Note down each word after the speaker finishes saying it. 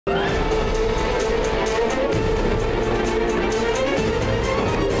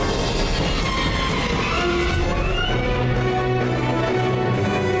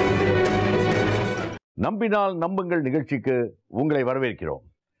நம்பினால் நம்புங்கள் நிகழ்ச்சிக்கு உங்களை வரவேற்கிறோம்.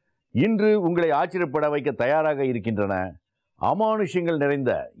 இன்று உங்களை ஆச்சரியப்பட வைக்க தயாராக இருக்கின்றன அமானுஷ்யங்கள்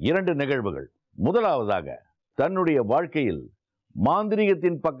நிறைந்த 2 நிகழ்வுகள். முதலாவதாக, தன்னுடைய வாழ்க்கையில்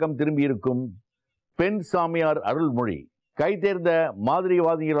மாந்திரீகத்தின் பக்கம் திரும்பியிருக்கும் பெண் சாமியார் அருள்மொழி கைதேர்ந்த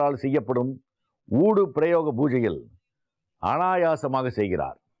மாந்திரிகவாதிகளால் செய்யப்படும் ஊடு பிரயோக பூஜையில் அனாயாசமாக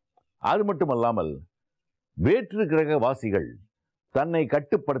செய்கிறார். அது மட்டுமல்லாமல் வேற்று கிரக வாசிகள் தன்னை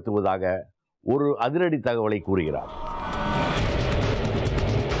கட்டுப்படுத்துவதாக ஒரு அதிரடி தகவலை கூறுகிறார்.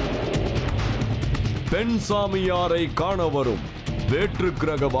 பெண் சாமியாரை காண வரும் வேற்று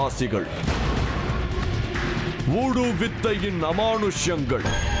கிரக வாசிகள், ஊடு வித்தையின் அமானுஷ்யங்கள்,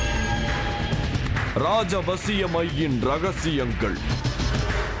 ராஜவசியமையின் ரகசியங்கள்.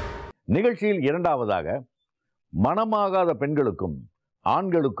 நிகழ்ச்சியில் இரண்டாவதாக, மனமாகாத பெண்களுக்கும்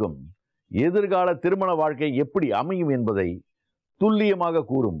ஆண்களுக்கும் எதிர்கால திருமண வாழ்க்கை எப்படி அமையும் என்பதை துல்லியமாக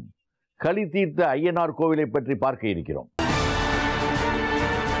கூறும் களி தீர்த்த ஐயனார் கோவிலை பற்றி பார்க்க இருக்கிறோம்.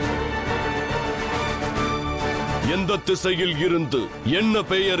 எந்த திசையில் இருந்து என்ன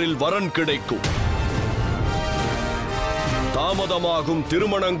பெயரில் வரன் கிடைக்கும்? தாமதமாகும்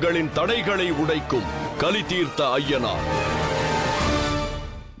திருமணங்களின் தடைகளை உடைக்கும் களி தீர்த்த ஐயனார்.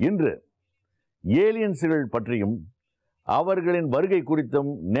 இன்று ஏலியன்ஸ்கள் பற்றியும் அவர்களின் வருகை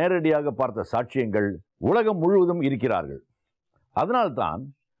குறித்தும் நேரடியாக பார்த்த சாட்சியங்கள் உலகம் முழுவதும் இருக்கிறார்கள். அதனால்தான்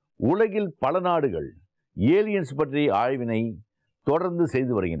உலகில் பல நாடுகள் ஏலியன்ஸ் பற்றிய ஆய்வினை தொடர்ந்து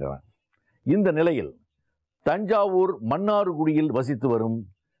செய்து வருகின்றன. இந்த நிலையில் தஞ்சாவூர் மன்னார்குடியில் வசித்து வரும்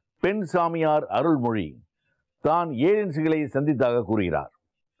பெண் சாமியார் அருள்மொழி தான் ஏலியன்ஸ்களை சந்தித்தாக கூறுகிறார்.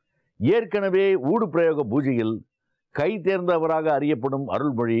 ஏற்கனவே ஊடு பிரயோக பூஜையில் கை தேர்ந்தவராக அறியப்படும்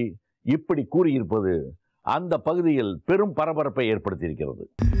அருள்மொழி இப்படி கூறியிருப்பது அந்த பகுதியில் பெரும் பரபரப்பை ஏற்படுத்தியிருக்கிறது.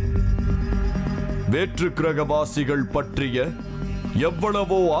 வேற்று கிரகவாசிகள் பற்றிய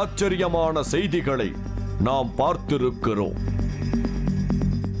எவ்வளவோ ஆச்சரியமான செய்திகளை நாம் பார்த்திருக்கிறோம்.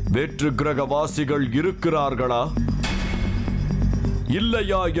 வேற்று கிரகவாசிகள் இருக்கிறார்களா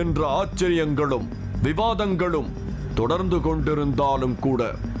இல்லையா என்ற ஆச்சரியங்களும் விவாதங்களும் தொடர்ந்து கொண்டிருந்தாலும்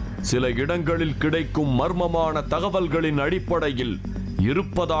கூட, சில இடங்களில் கிடைக்கும் மர்மமான தகவல்களின் அடிப்படையில்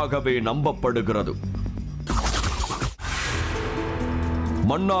இருப்பதாகவே நம்பப்படுகிறது.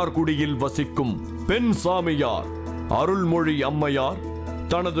 மன்னார்குடியில் வசிக்கும் பெண் சாமியார் அருள்மொழி அம்மையார்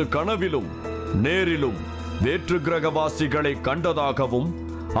தனது கனவிலும் நேரிலும் வேற்று கிரகவாசிகளை கண்டதாகவும்,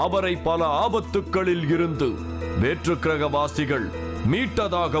 அவரை பல ஆபத்துக்களில் இருந்து வேற்று கிரகவாசிகள்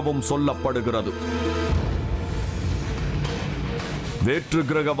மீட்டதாகவும் சொல்லப்படுகிறது. வேற்று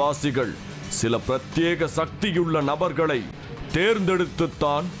கிரகவாசிகள் சில பிரத்யேக சக்தியுள்ள நபர்களை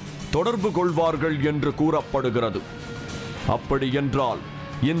தேர்ந்தெடுத்துத்தான் தொடர்பு கொள்வார்கள் என்று கூறப்படுகிறது. அப்படி என்றால்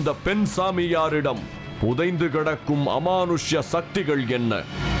இந்த பெண் சாமியாரிடம் புதைந்து கிடக்கும் அமானுஷ்ய சக்திகள் என்ன?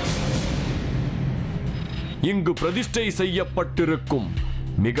 இங்கு பிரதிஷ்டை செய்யப்பட்டிருக்கும்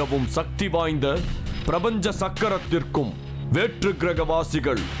மிகவும் சக்தி வாய்ந்த பிரபஞ்ச சக்கரத்திற்கும் வேற்று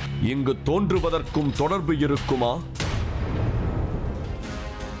கிரகவாசிகள் இங்கு தோன்றுவதற்கும் தொடர்பு இருக்குமா?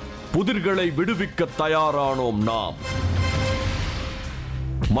 புதிர்களை விடுவிக்க தயாரானோம் நாம்.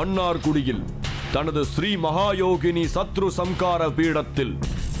 மன்னார்குடியில் தனது ஸ்ரீ மகாயோகினி சத்ரு சம்கார பீடத்தில்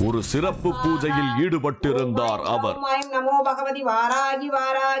ஒரு சிறப்பு பூஜையில் ஈடுபட்டிருந்தார் அவர். நமோ பகவதி வாராகி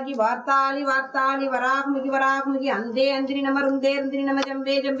வாராகி வார்த்தாலி வார்த்தாலி வராகுமுகி வராகுமுகி அந்தே அந்திரி நம ருந்தே அந்திரி நம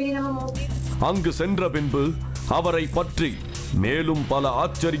ஜம்பே ஜம்பிரி நம மோகே. அங்கு சென்ற பின்பு அவரை பற்றி மேலும் பல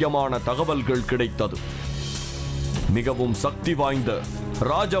ஆச்சரியமான தகவல்கள் கிடைத்தது. மிகவும் சக்தி வாய்ந்த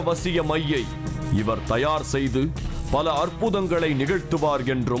ராஜவசிய மையை இவர் தயார் செய்து பல அற்புதங்களை நிகழ்த்துவார்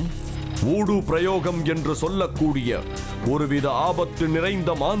என்றும், ஊடு பிரயோகம் என்று சொல்லக்கூடிய ஒருவித ஆபத்து நிறைந்த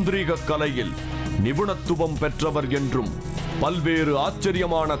மாந்திரீக கலையில் நிபுணத்துவம் பெற்றவர் என்றும் பல்வேறு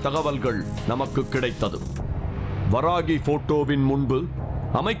ஆச்சரியமான தகவல்கள் நமக்கு கிடைத்தது. வராகி போட்டோவின் முன்பு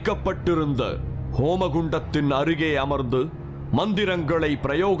அமைக்கப்பட்டிருந்த ஹோமகுண்டத்தின் அருகே அமர்ந்து மந்திரங்களை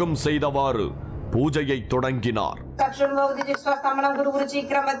பிரயோகம் செய்தவாறு பூஜையை தொடங்கினார்.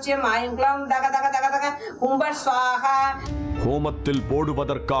 ஹோமத்தில்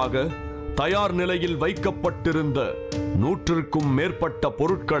போடுவதற்காக தயார் நிலையில் வைக்கப்பட்டிருந்த 100க்கும் மேற்பட்ட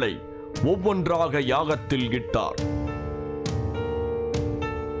பொருட்களை ஒவ்வொன்றாக யாகத்தில் இட்டார்.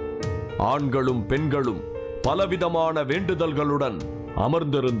 ஆண்களும் பெண்களும் பலவிதமான வேண்டுதல்களுடன்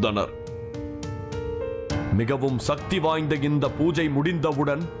அமர்ந்திருந்தனர். மிகவும் சக்தி வாய்ந்த இந்த பூஜை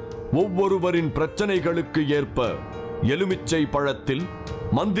முடிந்தவுடன் ஒவ்வொருவரின் பிரச்சனைகளுக்கு ஏற்ப எலுமிச்சை பழத்தில்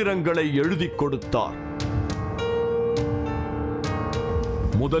மந்திரங்களை எழுதிக் கொடுத்தார்.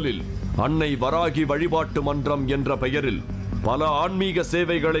 முதலில் அன்னை வராகி வழிபாட்டு மன்றம் என்ற பெயரில் பல ஆன்மீக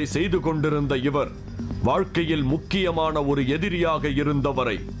சேவைகளை செய்து கொண்டிருந்த இவர் வாழ்க்கையில் முக்கியமான ஒரு எதிரியாக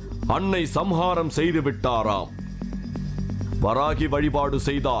இருந்தவரை அன்னை சம்ஹாரம் செய்து விட்டாராம். வராகி வழிபாடு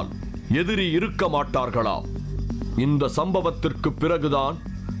செய்தால் எதிரி இருக்க மாட்டார்களாம். இந்த சம்பவத்திற்கு பிறகுதான்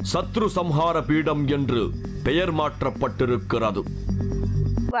சத்ரு சம்ஹார பீடம் என்று பெயர் மாற்றப்பட்டிருக்கிறது.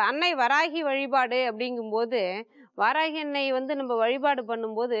 அன்னை வராகி வழிபாடு அப்படிங்கும்போது வாராகி அன்னை நம்ம வழிபாடு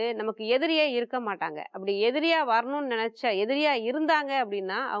பண்ணும்போது நமக்கு எதிரியே இருக்க மாட்டாங்க. அப்படி எதிரியா வரணும்னு நினைச்சா எதிரியா இருந்தாங்க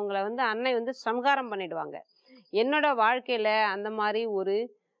அப்படின்னா அவங்கள அன்னை சம்ஹாரம் பண்ணிடுவாங்க. என்னோட வாழ்க்கையில அந்த மாதிரி ஒரு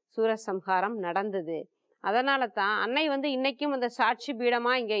சூரசம்ஹாரம் நடந்தது. அதனால தான் அன்னை இன்னைக்கும் அந்த சாட்சி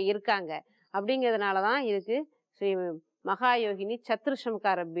பீடமா இங்க இருக்காங்க. அப்படிங்கிறதுனால தான் இதுக்கு ஸ்ரீ மகாயோகினி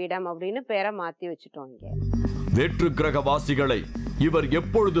சத்ருசம்ஹார பீடம் அப்படின்னு பேரை மாத்தி வச்சுட்டோம். இங்க வேற்று கிரகவாசிகளை இவர்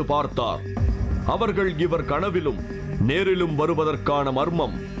எப்பொழுது பார்த்தார்? அவர்கள் இவர் கனவிலும் நேரிலும் வருவதற்கான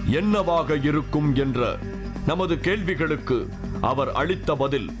மர்மம் என்னவாக இருக்கும் என்ற நமது கேள்விகளுக்கு அவர் அளித்த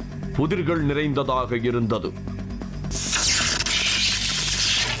பதில் புதிர்கள் நிறைந்ததாக இருந்தது.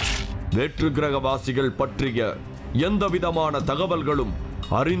 வேற்று கிரகவாசிகள் பற்றிய எந்தவிதமான தகவல்களும்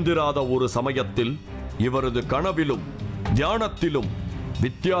அறிந்திராத ஒரு சமயத்தில் இவரது கனவிலும் தியானத்திலும்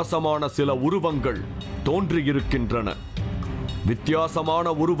வித்தியாசமான சில உருவங்கள் தோன்றியிருக்கின்றன.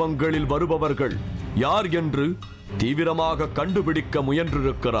 வித்தியாசமான உருவங்களில் வருபவர்கள் யார் என்று தீவிரமாக கண்டுபிடிக்க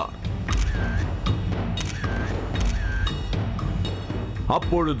முயன்றிருக்கிறார்.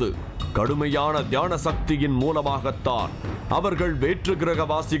 அப்பொழுது கடுமையான தியான சக்தியின் மூலமாகத்தான் அவர்கள் வேற்று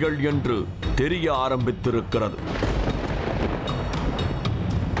கிரகவாசிகள் என்று தெரிய ஆரம்பித்திருக்கிறது.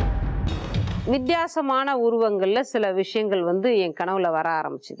 வித்தியாசமான உருவங்கள்ல சில விஷயங்கள் என் கனவுல வர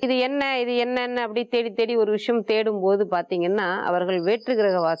ஆரம்பிச்சுது. இது என்னன்னு அப்படி தேடி தேடி ஒரு விஷயம் தேடும் போது பாத்தீங்கன்னா அவர்கள் வேற்று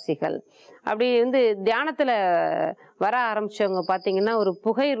கிரகவாசிகள். அப்படி தியானத்துல வர ஆரம்பிச்சவங்க பாத்தீங்கன்னா ஒரு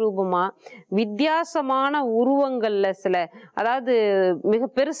புகை ரூபமா வித்தியாசமான உருவங்கள்ல சில, அதாவது மிக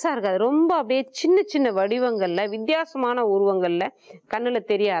பெருசா இருக்காது, ரொம்ப அப்படியே சின்ன சின்ன வடிவங்கள்ல வித்தியாசமான உருவங்கள்ல கண்ணுல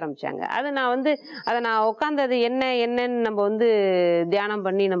தெரிய ஆரம்பிச்சாங்க. அது நான் அதை நான் உட்காந்தது என்னன்னு நம்ம தியானம்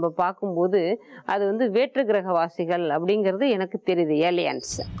பண்ணி நம்ம பார்க்கும்போது அது வேற்று கிரகவாசிகள் அப்படிங்கிறது எனக்கு தெரியுது.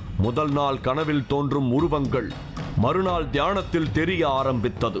 ஏலியன்ஸ். முதல் நாள் கனவில் தோன்றும் உருவங்கள் மறுநாள் தியானத்தில் தெரிய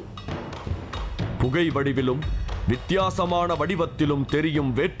ஆரம்பித்தது. புகை வடிவிலும் வித்தியாசமான வடிவத்திலும் தெரியும்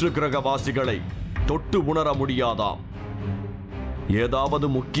வேற்று கிரகவாசிகளை தொட்டு உணர முடியாதாம். ஏதாவது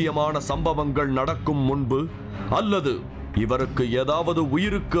முக்கியமான சம்பவங்கள் நடக்கும் முன்பு அல்லது இவருக்கு ஏதாவது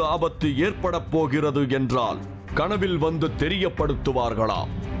உயிருக்கு ஆபத்து ஏற்பட போகிறது என்றால் கனவில்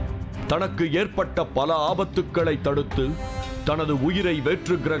தெரியப்படுத்துவார்களாம். தனக்கு ஏற்பட்ட பல ஆபத்துக்களை தடுத்து தனது உயிரை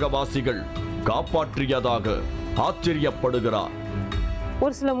வேற்று கிரகவாசிகள் காப்பாற்றியதாக ஆச்சரியப்படுகிறார்.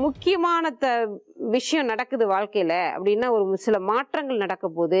 ஒரு சில முக்கியமான விஷயம் நடக்குது வாழ்க்கையில அப்படின்னா ஒரு சில மாற்றங்கள் நடக்க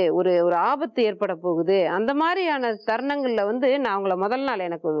போகுது, ஒரு ஆபத்து ஏற்பட போகுது. அந்த மாதிரியான தருணங்கள்ல நான் அவங்கள முதல் நாள்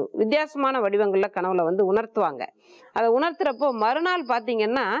எனக்கு வித்தியாசமான வடிவங்கள்ல கனவுல உணர்த்துவாங்க. அதை உணர்த்துறப்போ மறுநாள்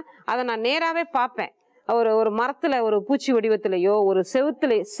பாத்தீங்கன்னா அதை நான் நேராவே பார்ப்பேன். ஒரு மரத்துல ஒரு பூச்சி வடிவத்திலேயோ ஒரு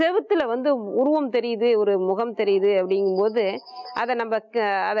செவுத்துல உருவம் தெரியுது, ஒரு முகம் தெரியுது. அப்படிங்கும்போது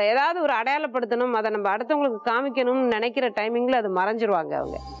அதை ஏதாவது ஒரு அடையாளப்படுத்தணும், அதை நம்ம அடுத்தவங்களுக்கு காமிக்கணும்னு நினைக்கிற டைமிங்ல அது மறைஞ்சிருவாங்க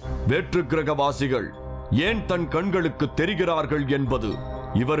அவங்க. வேற்று கிரகவாசிகள் ஏன் தன் கண்களுக்கு தெரிகிறார்கள் என்பது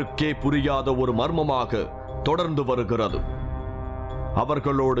இவருக்கே புரியாத ஒரு மர்மமாக தொடர்ந்து வருகிறது.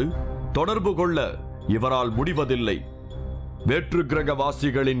 அவர்களோடு தொடர்பு கொள்ள இவரால் முடிவதில்லை. வேற்று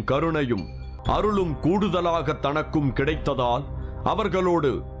கிரகவாசிகளின் கருணையும் அருளும் கூடுதலாக தனக்கும் கிடைத்ததால் அவர்களோடு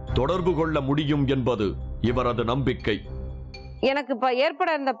தொடர்பு கொள்ள முடியும் என்பது இவரது நம்பிக்கை. எனக்கு ஏற்பட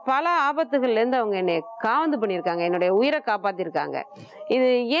இருந்த பல ஆபத்துகள்ல இருந்து அவங்க என்னை காவந்து பண்ணியிருக்காங்க, என்னுடைய உயிரை காப்பாத்திருக்காங்க. இது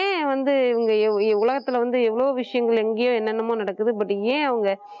ஏன் இவங்க உலகத்துல எவ்வளவு விஷயங்கள் எங்கேயோ என்னென்னமோ நடக்குது, பட் ஏன் அவங்க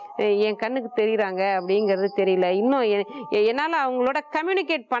என் கண்ணுக்கு தெரியுறாங்க அப்படிங்கிறது தெரியல. இன்னும் என்னால அவங்களோட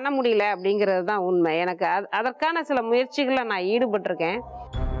கம்யூனிகேட் பண்ண முடியல அப்படிங்கிறது தான் உண்மை. எனக்கு அதற்கான சில முயற்சிகளை நான் ஈடுபட்டிருக்கேன்.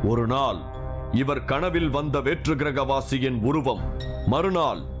 ஒரு நாள் இவர் கனவில் வந்த வேற்று கிரகவாசியின் உருவம்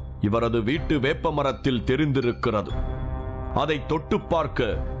மறுநாள் இவரது வீட்டு வேப்ப மரத்தில் தெரிந்திருக்கிறது. அதை தொட்டு பார்க்க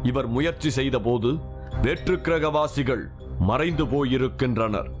இவர் முயற்சி செய்த போது வேற்று கிரகவாசிகள் மறைந்து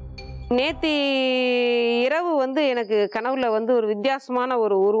போயிருக்கின்றனர். நேத்து இரவு எனக்கு கனவுல ஒரு வித்தியாசமான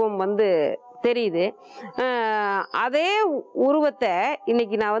ஒரு உருவம் தெரியுது. அதே உருவத்தை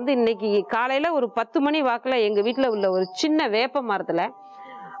இன்னைக்கு நான் இன்னைக்கு காலையில ஒரு 10 மணி வாக்குல எங்க வீட்டுல உள்ள ஒரு சின்ன வேப்ப மரத்துல,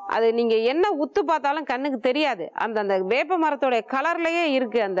 அது நீங்க என்ன உத்து பார்த்தாலும் கண்ணுக்கு தெரியாது, அந்த வேப்ப மரத்தோட கலர்லயே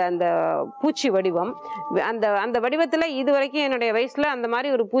இருக்கு அந்த பூச்சி வடிவம். அந்த வடிவத்துல இது வரைக்கும் என்னுடைய வயசுல அந்த மாதிரி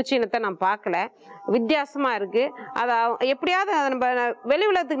ஒரு பூச்சி இனத்தை நான் பார்க்கல. வித்தியாசமா இருக்கு. அதை எப்படியாவது அதை நம்ம வெளி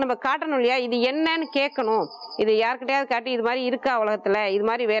உலகத்துக்கு நம்ம காட்டணும் இல்லையா, இது என்னன்னு கேட்கணும். இது யார்கிட்டயாவது காட்டி இது மாதிரி இருக்கா உலகத்துல, இது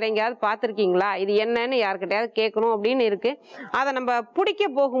மாதிரி வேற எங்கேயாவது பார்த்துருக்கீங்களா, இது என்னன்னு யார்கிட்டயாவது கேட்கணும் அப்படின்னு இருக்கு. அதை நம்ம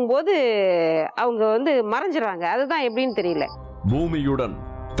பிடிக்க போகும்போது அவங்க மறைஞ்சிடறாங்க. அதுதான் எப்படின்னு தெரியல. பூமியுடன்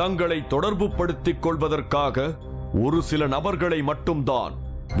தங்களை தொடர்பு படுத்திக் கொள்வதற்காக ஒரு சில நபர்களை மட்டும்தான்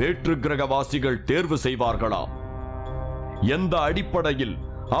வேற்று கிரகவாசிகள் தேர்வு செய்வார்களாம். எந்த அடிப்படையில்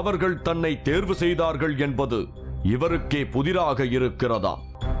அவர்கள் தன்னை தேர்வு செய்தார்கள் என்பது இவருக்கே புதிராக இருக்கிறதா?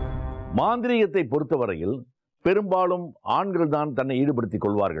 மாந்திரீகத்தை பொறுத்தவரையில் பெரும்பாலும் ஆண்கள் தான் தன்னை ஈடுபடுத்திக்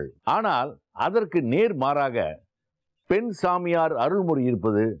கொள்வார்கள். ஆனால் அதற்கு நேர்மாறாக பெண் சாமியார் அருள்மொழி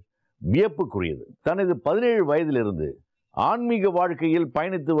இருப்பது வியப்புக்குரியது. தனது 17 வயதிலிருந்து ஆன்மீக வாழ்க்கையில்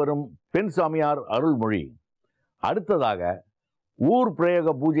பயணித்து வரும் பெண் சாமியார் அருள்மொழி அடுத்ததாக ஊர்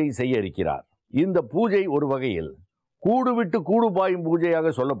பிரயோக பூஜை செய்ய இருக்கிறார். இந்த பூஜை ஒரு வகையில் கூடு விட்டு கூடு பாயும்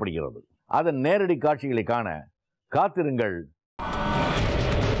பூஜையாக சொல்லப்படுகிறது. அதன் நேரடி காட்சிகளை காண காத்திருங்கள்.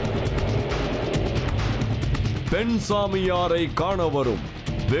 பெண் சாமியாரை காண வரும்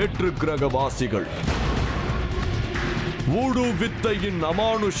வேற்று கிரகவாசிகள், ஊடு வித்தையின்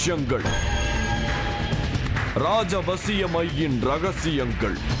அமானுஷ்யங்கள், ராஜவசியமையின்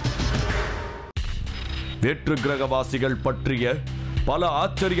ரகசியங்கள். வேற்று கிரகவாசிகள் பற்றிய பல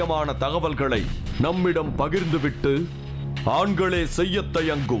ஆச்சரியமான தகவல்களை நம்மிடம் பகிர்ந்துவிட்டு ஆண்களே செய்ய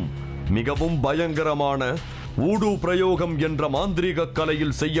தயங்கும் மிகவும் பயங்கரமான ஊடு பிரயோகம் என்ற மாந்திரீக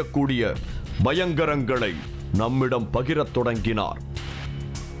கலையில் செய்யக்கூடிய பயங்கரங்களை நம்மிடம் பகிரத் தொடங்கினார்.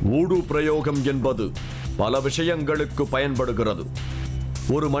 ஊடு பிரயோகம் என்பது பல விஷயங்களுக்கு பயன்படுகிறது.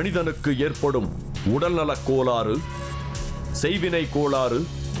 ஒரு மனிதனுக்கு ஏற்படும் உடல்நலக் கோளாறு, செய்வினை கோளாறு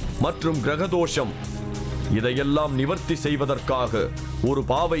மற்றும் கிரகதோஷம், இதையெல்லாம் நிவர்த்தி செய்வதற்காக ஒரு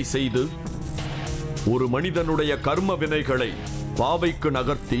பாவை செய்து ஒரு மனிதனுடைய கர்ம வினைகளை பாவைக்கு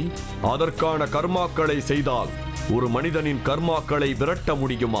நகர்த்தி அதற்கான கர்மாக்களை செய்தால் ஒரு மனிதனின் கர்மாக்களை விரட்ட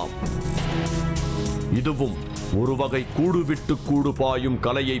முடியுமாம். இதுவும் ஒரு வகை கூடு விட்டு கூடு பாயும்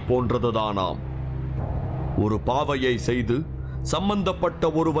கலையை போன்றதுதானாம். ஒரு பாவையை செய்து சம்பந்தப்பட்ட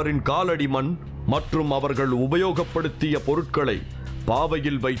ஒருவரின் காலடி மண் மற்றும் அவர்கள் உபயோகப்படுத்திய பொருட்களை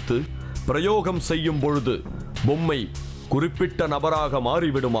பாவையில் வைத்து பிரயோகம் செய்யும் பொழுது பொம்மை குறிப்பிட்ட நபராக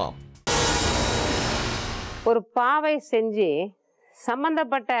மாறிவிடுமாம். ஒரு பாவை செஞ்சு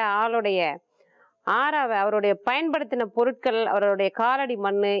சம்பந்தப்பட்ட ஆளுடைய ஆறாவை, அவருடைய பயன்படுத்தின பொருட்கள், அவருடைய காலடி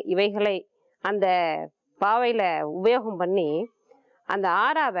மண், இவைகளை அந்த பாவையில் உபயோகம் பண்ணி அந்த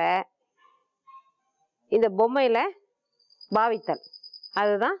ஆறாவை இந்த பொம்மையில் பாவித்தல்,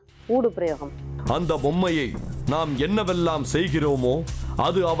 அதுதான் ஊடு பிரயோகம். அந்த பொம்மையை நாம் என்னவெல்லாம் செய்கிறோமோ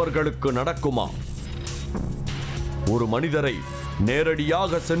அது அவர்களுக்கு நடக்குமா? ஒரு மனிதரை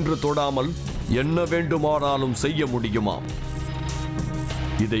நேரடியாக சென்று தொடாமல் என்ன வேண்டுமானாலும் செய்ய முடியுமா?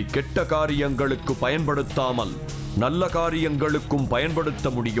 இதை கெட்ட காரியங்களுக்கு பயன்படுத்தாமல் நல்ல காரியங்களுக்கும் பயன்படுத்த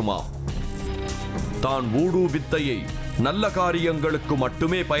முடியுமா? தான் ஊடு வித்தையை நல்ல காரியங்களுக்கு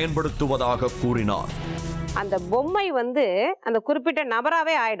மட்டுமே பயன்படுத்துவதாக கூறினார். அந்த பொம்மை அந்த குறிப்பிட்ட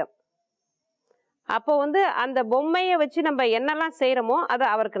நபராகவே ஆயிடும். அப்போ அந்த பொம்மையை வச்சு நம்ம என்னெல்லாம் செய்கிறோமோ அது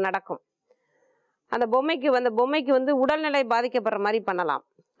அவருக்கு நடக்கும். அந்த பொம்மைக்கு உடல்நிலை பாதிக்கப்படுற மாதிரி பண்ணலாம்.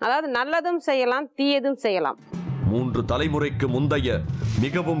 அதாவது நல்லதும் செய்யலாம், தீயதும் செய்யலாம். 3 தலைமுறைக்கு முந்தைய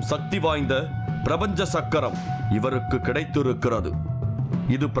மிகவும் சக்தி வாய்ந்த பிரபஞ்ச சக்கரம் இவருக்கு கிடைத்திருக்கிறது.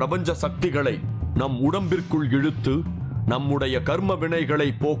 இது பிரபஞ்ச சக்திகளை நம் உடம்பிற்குள் இழுத்து நம்முடைய கர்ம வினைகளை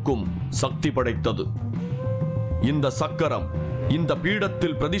போக்கும் சக்தி படைத்தது. இந்த சக்கரம் இந்த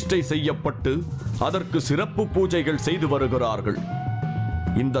பீடத்தில் பிரதிஷ்டை செய்யப்பட்டு அதற்கு சிறப்பு பூஜைகள் செய்து வருகிறார்கள்.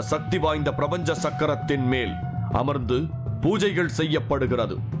 இந்த சக்தி வாய்ந்த பிரபஞ்ச சக்கரத்தின் மேல் அமர்ந்து பூஜைகள்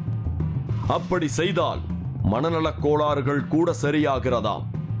செய்யப்படுகிறது. அப்படி செய்தால் மனநலக் கோளாறுகள் கூட சரியாகிறதாம்.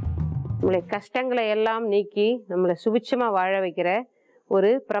 நம்மளுடைய கஷ்டங்களை எல்லாம் நீக்கி நம்மளை சுபிட்சமா வாழ வைக்கிற ஒரு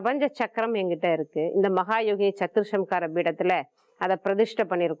பிரபஞ்ச சக்கரம் என்கிட்ட இருக்கு. இந்த மகாயோகி சத்துர்சம்கார பீடத்துல அதை பிரதிஷ்டை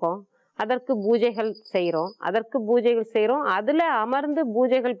பண்ணியிருக்கோம். அதற்கு பூஜைகள் செய்கிறோம். அதுல அமர்ந்து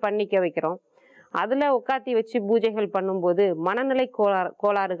பூஜைகள் பண்ணிக்க வைக்கிறோம். அதுல உட்காத்தி வச்சு பூஜைகள் பண்ணும்போது மனநிலை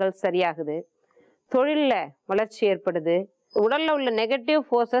கோளாறுகள் சரியாகுது, தொழில்ல வளர்ச்சி ஏற்படுது, உடல்ல உள்ள நெகட்டிவ்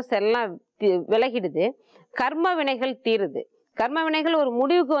ஃபோர்ஸஸ் எல்லாம் விலகிடுது, கர்ம வினைகள் தீருது. கர்ம வினைகள் ஒரு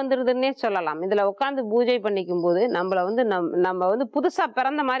முடிவுக்கு வந்துடுதுன்னே சொல்லலாம். இதுல உட்காந்து பூஜை பண்ணிக்கும் போது நம்ம புதுசா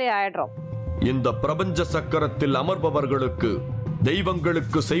பிறந்த மாதிரி ஆயிடுறோம். இந்த பிரபஞ்ச சக்கரத்தில் அமர்பவர்களுக்கு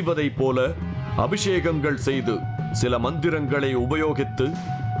தெய்வங்களுக்கு செய்வதை போல அபிஷேகங்கள் செய்து சில மந்திரங்களை உபயோகித்து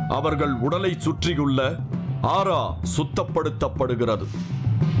அவர்கள் உடலை சுற்றியுள்ள ஆரா சுத்தப்படுத்தப்படுகிறது.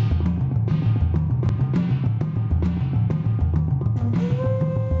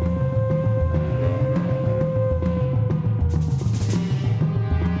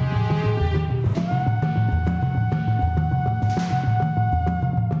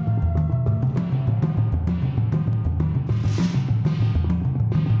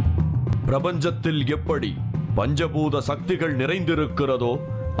 பிரபஞ்சத்தில் எப்படி பஞ்சபூத சக்திகள் நிறைந்திருக்கிறதோ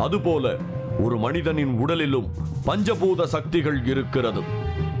அதுபோல ஒரு மனிதனின் உடலிலும் பஞ்சபூத சக்திகள் இருக்கிறது.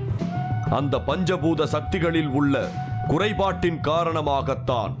 அந்த பஞ்சபூத சக்திகளில் உள்ள குறைபாட்டின்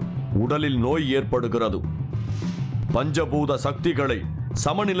காரணமாகத்தான் உடலில் நோய் ஏற்படுகிறது. பஞ்சபூத சக்திகளை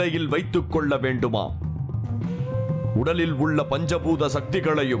சமநிலையில் வைத்துக் கொள்ள வேண்டுமா? உடலில் உள்ள பஞ்சபூத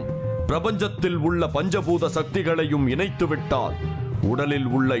சக்திகளையும் பிரபஞ்சத்தில் உள்ள பஞ்சபூத சக்திகளையும் இணைத்துவிட்டால் உடலில்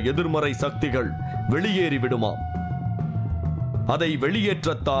உள்ள எதிர்மறை சக்திகள் வெளியேறிவிடுமா? அதை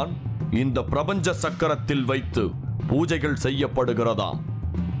வெளியேற்றத்தான் இந்த பிரபஞ்ச சக்கரத்தில் வைத்து பூஜைகள் செய்யப்படுகிறதாம்.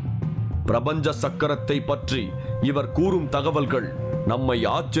 பிரபஞ்ச சக்கரத்தை பற்றி இவர் கூறும் தகவல்கள் நம்மை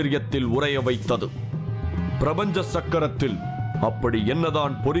ஆச்சரியத்தில் உறைய வைத்தது. பிரபஞ்ச சக்கரத்தில் அப்படி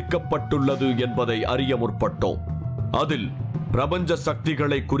என்னதான் பொறிக்கப்பட்டுள்ளது என்பதை அறிய முற்பட்டோம். அதில் பிரபஞ்ச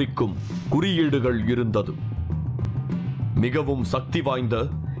சக்திகளை குறிக்கும் குறியீடுகள் இருந்தது. மிகவும் சக்தி வாய்ந்த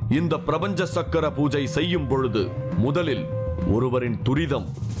இந்த பிரபஞ்ச சக்கர பூஜை செய்யும் பொழுது முதலில் ஒருவரின் துரிதம்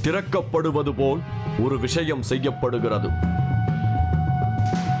திறக்கப்படுவது போல் ஒரு விஷயம் செய்யப்படுகிறது.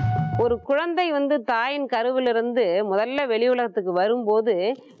 ஒரு குழந்தை வந்து தாயின் கருவிலிருந்து முதல்ல வெளி உலகத்துக்கு வரும்போது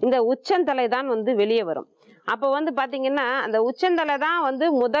இந்த உச்சந்தலை தான் வந்து வெளியே வரும். அப்போ வந்து பார்த்தீங்கன்னா அந்த உச்சந்தலை தான் வந்து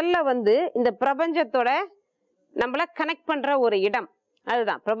முதல்ல வந்து இந்த பிரபஞ்சத்தோட நம்மளை கனெக்ட் பண்ணுற ஒரு இடம்.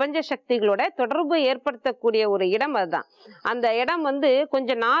 அதுதான் பிரபஞ்ச சக்திகளோட தொடர்பு ஏற்படுத்தக்கூடிய ஒரு இடம். அதுதான் அந்த இடம் வந்து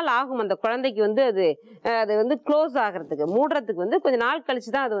கொஞ்சம் நாள் ஆகும் அந்த குழந்தைக்கு வந்து அது வந்து க்ளோஸ் ஆகிறதுக்கு, மூடுறதுக்கு வந்து கொஞ்சம் நாள்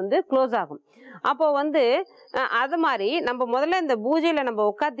கழிச்சு தான் அது வந்து க்ளோஸ் ஆகும். அப்போ வந்து அது மாதிரி நம்ம முதல்ல இந்த பூஜையில் நம்ம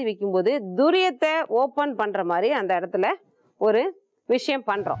உட்காத்தி வைக்கும்போது துரியத்தை ஓப்பன் பண்ணுற மாதிரி அந்த இடத்துல ஒரு விஷயம்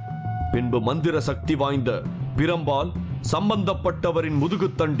பண்ணுறோம். பின்பு மந்திர சக்தி வாய்ந்த பிரம்பால் சம்பந்தப்பட்டவரின்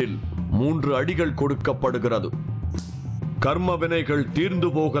முதுகுத்தண்டில் 3 அடிகள் கொடுக்கப்படுகிறது. கர்ம வினைகள் தீர்ந்து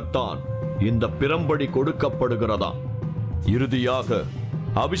போகத்தான் இந்த பிரம்படி கொடுக்கப்படுகிறதா. இறுதியாக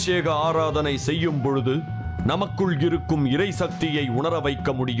அபிஷேக ஆராதனை செய்யும் பொழுது நமக்குள் இருக்கும் இறை சக்தியை உணர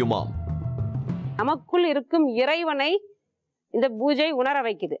வைக்க முடியுமா? நமக்குள் இருக்கும் இறைவனை இந்த பூஜை உணர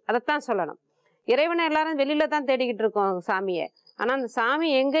வைக்குது. அதைத்தான் சொல்லணும். இறைவனை எல்லாரும் வெளியில தான் தேடிக்கிட்டு இருக்கோம் சாமியை. ஆனா அந்த சாமி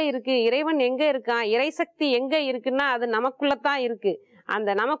எங்க இருக்கு, இறைவன் எங்க இருக்கான், இறைசக்தி எங்க இருக்குன்னா அது நமக்குள்ளதான் இருக்கு. அந்த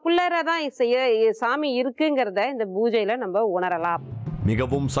நமக்குள்ளதான் சாமி இருக்குங்கிறத இந்த பூஜையில நம்ம உணரலாம்.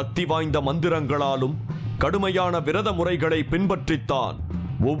 மிகவும் சக்தி வாய்ந்த மந்திரங்களாலும் கடுமையான விரத முறைகளை பின்பற்றித்தான்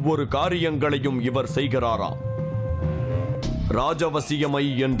ஒவ்வொரு காரியங்களையும் இவர் செய்கிறாராம். ராஜவசியமை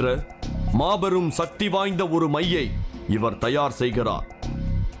என்ற மாபெரும் சக்தி வாய்ந்த ஒரு மையை இவர் தயார் செய்கிறார்.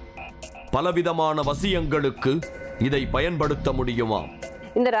 பலவிதமான வசியங்களுக்கு இதை பயன்படுத்த முடியுமா?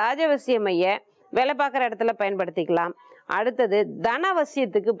 இந்த ராஜவசிய மைய வேலை பார்க்குற இடத்துல பயன்படுத்திக்கலாம். அடுத்தது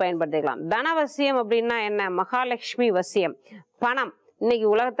தனவசியத்துக்கு பயன்படுத்திக்கலாம். தனவசியம் அப்படின்னா என்ன? மகாலட்சுமி வசியம். பணம். இன்னைக்கு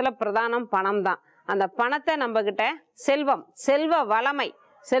உலகத்துல பிரதானம் பணம் தான். அந்த பணத்தை நம்ம கிட்ட செல்வ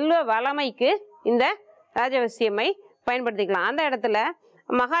வளமைக்கு இந்த ராஜவசியமை பயன்படுத்திக்கலாம். அந்த இடத்துல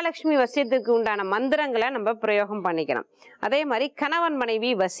மகாலட்சுமி வசியத்துக்கு உண்டான மந்திரங்களை நம்ம பிரயோகம் பண்ணிக்கணும். அதே மாதிரி கணவன் மனைவி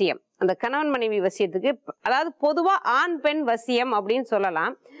வசியம். அந்த கணவன் மனைவி வசியத்துக்கு அதாவது பொதுவா ஆண் பெண் வசியம் அப்படின்னு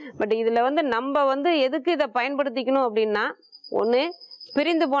சொல்லலாம். பட் இதுல வந்து நம்ம வந்து எதுக்கு இதை பயன்படுத்திக்கணும் அப்படின்னா, ஒண்ணு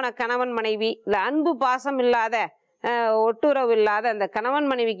பிரிந்து போன கணவன் மனைவி, இல்ல அன்பு பாசம் இல்லாத ஒட்டுறவு இல்லாத அந்த கணவன்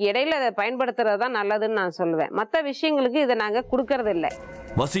மனைவிக்கு இடையில அதை பயன்படுத்துறது தான் நல்லதுன்னு நான் சொல்லுவேன். மற்ற விஷயங்களுக்கு இதை நாங்க கொடுக்கறது இல்லை.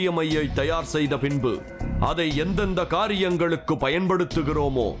 வசியமையை தயார் செய்த பின்பு அதை எந்தெந்த காரியங்களுக்கு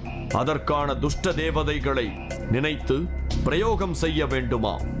பயன்படுத்துகிறோமோ அதற்கான துஷ்ட தேவதைகளை நினைத்து பிரயோகம் செய்ய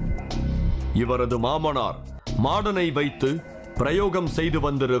வேண்டுமா? இவரது மாமனார் மாடனை வைத்து பிரயோகம் செய்து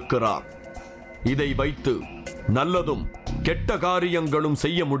வந்திருக்கிறார். இதை வைத்து நல்லதும் கெட்ட காரியங்களும்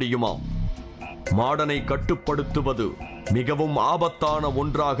செய்ய முடியுமா? மாடனை கட்டுப்படுத்துவது மிகவும் ஆபத்தான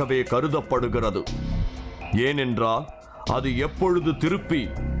ஒன்றாகவே கருதப்படுகிறது. ஏனென்றால் அது எப்பொழுது திருப்பி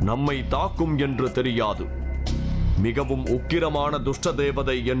நம்மை தாக்கும் என்று தெரியாது. மிகவும் உக்கிரமான துஷ்ட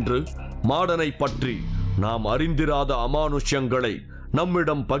தேவதை என்று மாடனை பற்றி நாம் அறிந்திராத அமானுஷ்யங்களை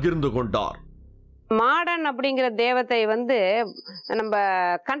நம்மிடம் பகிர்ந்து கொண்டார். மாடன் அப்படிங்கிற தேவத்தை வந்து நம்ம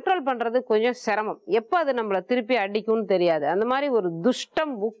கண்ட்ரோல் பண்றது கொஞ்சம் சிரமம். எப்போ அது நம்மளை திருப்பி அடிக்கும்னு தெரியாது. அந்த மாதிரி ஒரு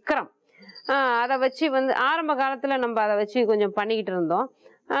துஷ்டம் உக்கிரம். அதை வச்சு வந்து ஆரம்ப காலத்தில் நம்ம அதை வச்சு கொஞ்சம் பண்ணிக்கிட்டு இருந்தோம்.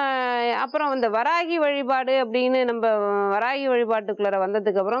 அப்புறம் இந்த வராகி வழிபாடு அப்படின்னு நம்ம வராகி வழிபாட்டுக்குள்ள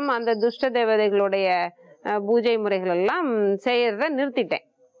வந்ததுக்கு அப்புறம் அந்த துஷ்ட தேவதைகளுடைய பூஜை முறைகள் எல்லாம் செய்யறத நிறுத்திட்டேன்.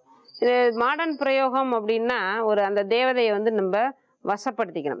 இது மாடர்ன் பிரயோகம் அப்படின்னா ஒரு அந்த தேவதையை வந்து நம்ம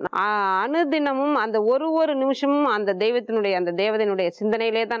வசப்படுத்திக்கணும். அனுதினமும் அந்த ஒரு நிமிஷமும் அந்த தேவதையினுடைய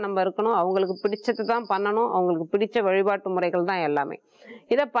சிந்தனையிலே தான் நம்ம இருக்கணும். அவங்களுக்கு பிடிச்சதை தான் பண்ணணும். அவங்களுக்கு பிடிச்ச வழிபாட்டு முறைகள் தான் எல்லாமே.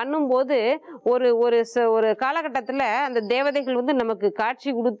 இதை பண்ணும்போது ஒரு காலகட்டத்தில் அந்த தேவதைகள் வந்து நமக்கு காட்சி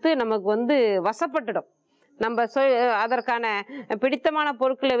கொடுத்து நமக்கு வந்து வசப்பட்டுடும். நம்ம அதற்கான பிடித்தமான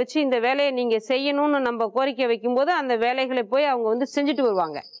பொருட்களை வச்சு இந்த வேலையை நீங்க செய்யணும்னு நம்ம கோரிக்கை வைக்கும்போது அந்த வேலைகளை போய் அவங்க வந்து செஞ்சுட்டு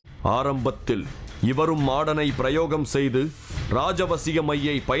வருவாங்க. ஆரம்பத்தில் இவரும் மாடனை பிரயோகம் செய்து ராஜவசிய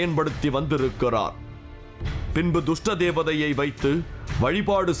மையை பயன்படுத்தி வந்திருக்கிறார். பின்பு துஷ்ட தேவதையை வைத்து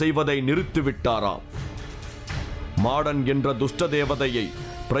வழிபாடு செய்வதை நிறுத்திவிட்டாராம். மாடன் என்ற துஷ்ட தேவதையை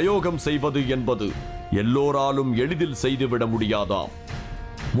பிரயோகம் செய்வது என்பது எல்லோராலும் எளிதில் செய்துவிட முடியாதாம்.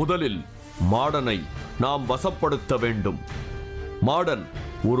 முதலில் மாடனை நாம் வசப்படுத்த வேண்டும். மாடன்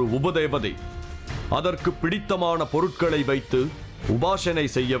ஒரு உபதேவதை. அதற்கு பிடித்தமான பொருட்களை வைத்து உபாசனை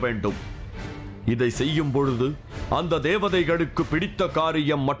செய்ய வேண்டும். இதை செய்யும் பொழுது அந்த தேவதைகளுக்கு பிடித்த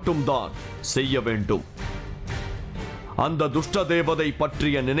காரியம் மட்டும்தான் செய்ய வேண்டும். அந்த துஷ்ட தேவதை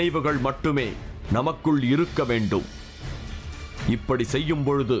பற்றிய நினைவுகள் மட்டுமே நமக்குள் இருக்க வேண்டும். இப்படி செய்யும்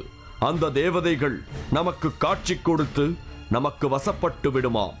பொழுது அந்த தேவதைகள் நமக்கு காட்சி கொடுத்து நமக்கு வசப்பட்டு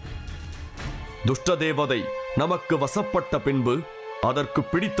விடுமாம். துஷ்ட தேவதை நமக்கு வசப்பட்ட பின்பு அதற்கு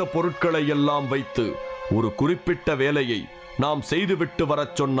பிடித்த பொருட்களை எல்லாம் வைத்து ஒரு குறிப்பிட்ட வேலையை நாம் செய்துவிட்டு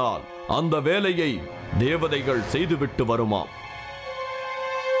வரச் சொன்னால் அந்த வேலையை தேவதைகள் செய்துவிட்டு வருமாம்.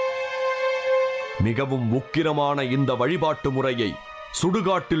 மிகவும் உக்கிரமான இந்த வழிபாட்டு முறையை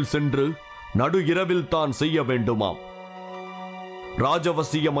சுடுகாட்டில் சென்று நடு இரவில் தான் செய்ய வேண்டுமாம்.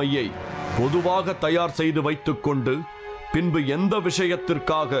 ராஜவசிய மையை பொதுவாக தயார் செய்து வைத்துக் கொண்டு பின்பு எந்த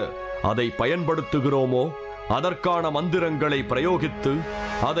விஷயத்திற்காக அதை பயன்படுத்துகிறோமோ அதற்கான மந்திரங்களை பிரயோகித்து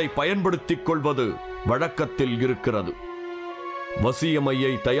அதை பயன்படுத்திக் கொள்வது வழக்கத்தில் இருக்கிறது.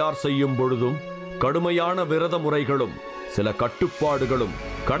 வசியமையை தயார் செய்யும் பொழுதும் கடுமையான விரத முறைகளும் சில கட்டுப்பாடுகளும்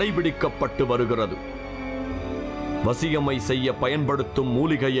கடைபிடிக்கப்பட்டு வருகிறது. வசியமை செய்ய பயன்படுத்தும்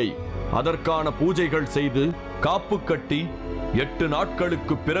மூலிகையை அதற்கான பூஜைகள் செய்து காப்பு கட்டி 8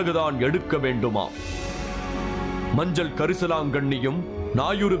 நாட்களுக்கு பிறகுதான் எடுக்க வேண்டுமா. மஞ்சள் கரிசலாங்கண்ணியும்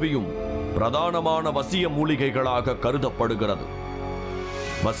நாயுருவியும் பிரதானமான வசிய மூலிகைகளாக கருதப்படுகிறது.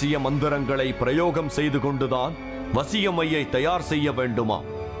 வசிய மந்திரங்களை பிரயோகம் செய்து கொண்டுதான் வசியமையை தயார் செய்ய வேண்டுமா.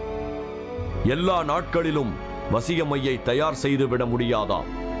 எல்லா நாட்களிலும் வசியமையை தயார் செய்துவிட முடியாதாம்.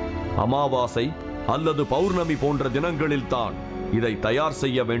 அமாவாசை அல்லது பௌர்ணமி போன்ற தினங்களில் தான் இதை தயார்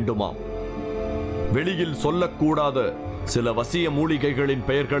செய்ய வேண்டுமாம். வெளியில் சொல்லக்கூடாத சில வசிய மூலிகைகளின்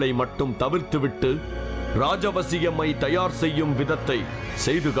பெயர்களை மட்டும் தவிர்த்துவிட்டு ராஜவசியமை தயார் செய்யும் விதத்தை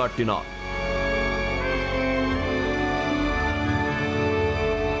செய்து காட்டினார்.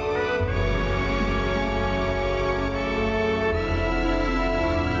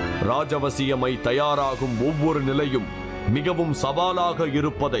 ராஜவசியமை தயாராகும் ஒவ்வொரு நிலையும் மிகவும் சவாலாக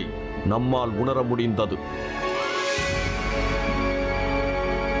இருப்பதை நம்மால் உணர முடிந்தது.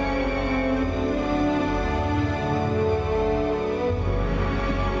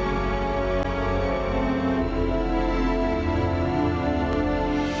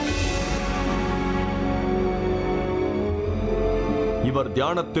 இவர்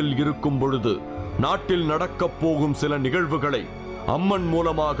தியானத்தில் இருக்கும் பொழுது நாட்டில் நடக்கப் போகும் சில நிகழ்வுகளை அம்மன்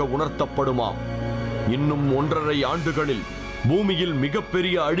மூலமாக உணர்த்தப்படுமாம். இன்னும் 1.5 ஆண்டுகளில் பூமியில்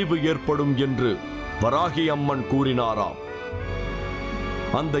மிகப்பெரிய அழிவு ஏற்படும் என்று வராகி அம்மன் கூறினாராம்.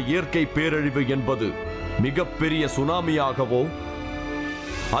 அந்த இயற்கை பேரழிவு என்பது மிகப்பெரிய சுனாமியாகவோ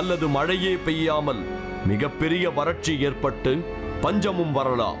அல்லது மழையே பெய்யாமல் மிகப்பெரிய வறட்சி ஏற்பட்டு பஞ்சமும்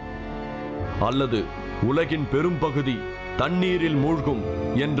வரலாம், அல்லது உலகின் பெரும்பகுதி தண்ணீரில் மூழ்கும்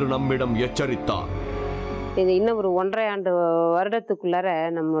என்று நம்மிடம் எச்சரித்தார். இது இன்னும் ஒரு 1.5 ஆண்டு வருடத்துக்குள்ளார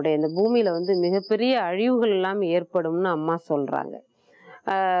நம்மளுடைய இந்த பூமியில வந்து மிகப்பெரிய அழிவுகள் எல்லாம் ஏற்படும்னு அம்மா சொல்றாங்க.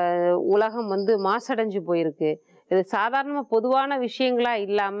 உலகம் வந்து மாசடைஞ்சு போயிருக்கு. இது சாதாரணமாக பொதுவான விஷயங்களா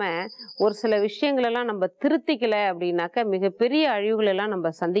இல்லாமல் ஒரு சில விஷயங்களெல்லாம் நம்ம திருத்திக்கல அப்படின்னாக்கா மிகப்பெரிய அழிவுகளெல்லாம்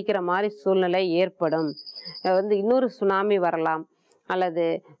நம்ம சந்திக்கிற மாதிரி சூழ்நிலை ஏற்படும். வந்து இன்னொரு சுனாமி வரலாம், அல்லது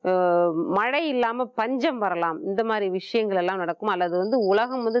மழை இல்லாமல் பஞ்சம் வரலாம். இந்த மாதிரி விஷயங்கள் எல்லாம் நடக்கும். அல்லது வந்து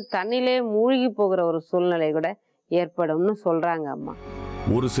உலகம் வந்து தண்ணிலே மூழ்கி போகிற ஒரு சூழ்நிலை கூட ஏற்படும்னு சொல்றாங்க அம்மா.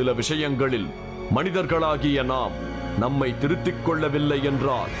 ஒரு சில விஷயங்களில் மனிதர்களாகிய நாம் நம்மை திருத்திக் கொள்ளவில்லை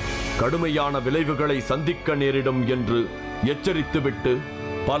என்றால் கடுமையான விளைவுகளை சந்திக்க நேரிடும் என்று எச்சரித்துவிட்டு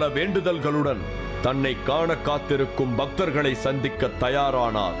பல வேண்டுதல்களுடன் தன்னை காண காத்திருக்கும் பக்தர்களை சந்திக்க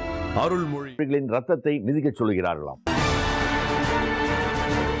தயாரானார் அருள்மொழிகளின் ரத்தத்தை மிதிக்க சொல்கிறார்களாம்.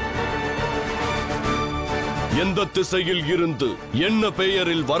 எந்த திசையில் இருந்து என்ன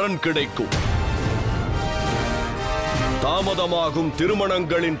பெயரில் வரன் கிடைக்கும்? தாமதமாகும்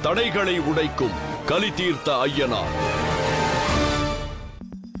திருமணங்களின் தடைகளை உடைக்கும் கலிதீர்த்த ஐயனார்.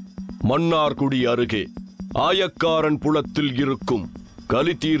 மன்னார்குடி அருகே ஆயக்காரன் புலத்தில் இருக்கும்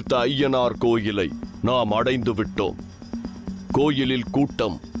கலிதீர்த்த ஐயனார் கோயிலை நாம் அடைந்து விட்டோம். கோயிலில்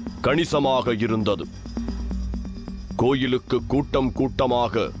கூட்டம் கணிசமாக இருந்தது. கோயிலுக்கு கூட்டம்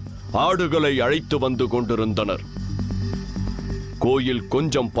கூட்டமாக ஆடுகளை அழைத்து வந்து கொண்டிருந்தனர். கோயில்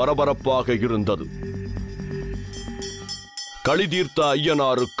கொஞ்சம் பரபரப்பாக இருந்தது. கலிதீர்த்த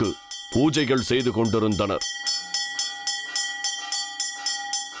ஐயனாருக்கு பூஜைகள் செய்து கொண்டிருந்தனர்.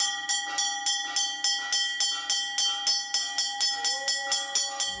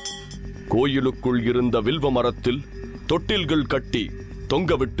 கோயிலுக்குள் இருந்த வில்வ மரத்தில் தொட்டில்கள் கட்டி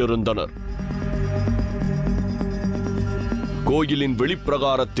தொங்கவிட்டிருந்தனர். கோயிலின்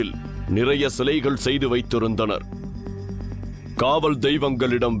வெளிப்பிரகாரத்தில் நிறைய சிலைகள் செய்து வைத்திருந்தனர். காவல்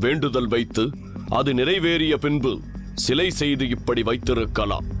தெய்வங்களிடம் வேண்டுதல் வைத்து அது நிறைவேறிய பின்பு சிலை செய்து இப்படி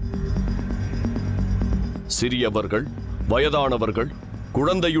வைத்திருக்கலாம். சிறியவர்கள், வயதானவர்கள்,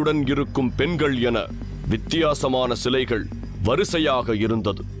 குழந்தையுடன் இருக்கும் பெண்கள் என வித்தியாசமான சிலைகள் வரிசையாக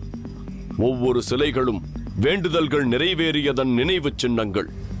இருந்தது. ஒவ்வொரு சிலைகளும் வேண்டுதல்கள் நிறைவேறியதன் நினைவு சின்னங்கள்.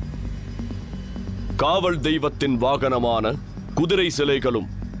 காவல் தெய்வத்தின் வாகனமான குதிரை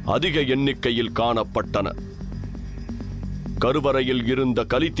சிலைகளும் அதிக எண்ணிக்கையில் காணப்பட்டன. கருவறையில் இருந்த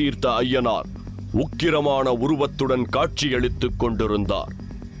கலிதீர்த்த ஐயனார் உக்கிரமான உருவத்துடன் காட்சியளித்துக் கொண்டிருந்தார்.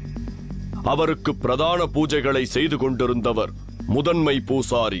 அவருக்கு பிரதான பூஜைகளை செய்து கொண்டிருந்தவர் முதன்மை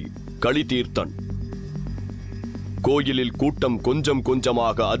பூசாரி கலிதீர்த்தன். கோயிலில் கூட்டம் கொஞ்சம்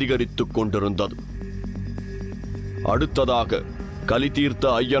கொஞ்சமாக அதிகரித்துக் கொண்டிருந்தது. அடுத்ததாக கலிதீர்த்த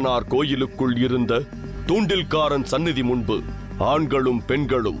ஐயனார் கோயிலுக்குள் இருந்த தூண்டில்காரன் சந்நிதி முன்பு ஆண்களும்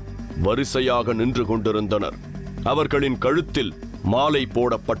பெண்களும் வரிசையாக நின்று கொண்டிருந்தனர். அவர்களின் கழுத்தில் மாலை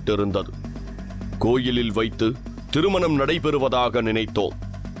போடப்பட்டிருந்தது. கோயிலில் வைத்து திருமணம் நடைபெறுவதாக நினைத்தோம்.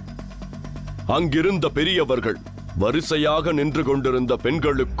 அங்கிருந்த பெரியவர்கள் வரிசையாக நின்று கொண்டிருந்த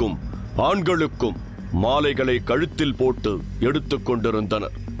பெண்களுக்கும் ஆண்களுக்கும் மாலைகளை கழுத்தில் போட்டு எடுத்துக்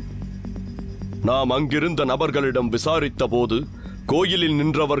கொண்டிருந்தனர். நாம் அங்கிருந்த நபர்களிடம் விசாரித்த போது கோயிலில்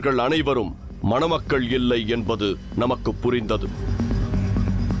நின்றவர்கள் அனைவரும் மணமக்கள் இல்லை என்பது நமக்கு புரிந்தது.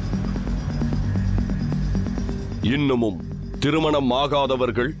 இன்னமும் திருமணம்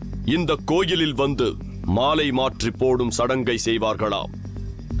ஆகாதவர்கள் இந்த கோயிலில் வந்து மாலை மாற்றி போடும் சடங்கை செய்வார்களாம்.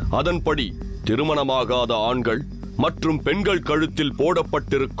 அதன்படி திருமணமாகாத ஆண்கள் மற்றும் பெண்கள் கழுத்தில்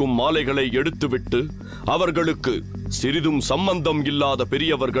போடப்பட்டிருக்கும் மாலைகளை எடுத்துவிட்டு அவர்களுக்கு சிறிதும் சம்பந்தம் இல்லாத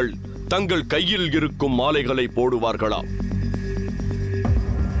பெரியவர்கள் தங்கள் கையில் இருக்கும் மாலைகளை போடுவார்களாம்.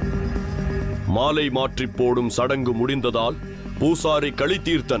 மாலை மாற்றி போடும் சடங்கு முடிந்ததால் பூசாரி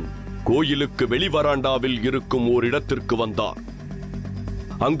கலிதீர்த்தன் கோயிலுக்கு வெளிவராண்டாவில் இருக்கும் ஓரிடத்திற்கு வந்தார்.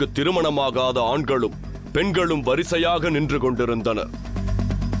 அங்கு திருமணமாகாத ஆண்களும் பெண்களும் வரிசையாக நின்று கொண்டிருந்தனர்.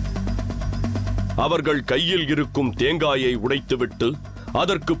 அவர்கள் கையில் இருக்கும் தேங்காயை உடைத்துவிட்டு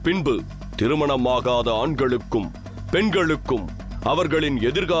அதற்கு பின்பு திருமணமாகாத ஆண்களுக்கும் பெண்களுக்கும் அவர்களின்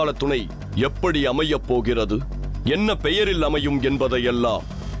எதிர்கால துணை எப்படி அமையப் போகிறது, என்ன பெயரில் அமையும் என்பதையெல்லாம்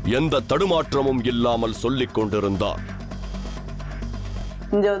எந்த தடுமாற்றமும் இல்லாமல் சொல்லிக் கொண்டிருந்தார்.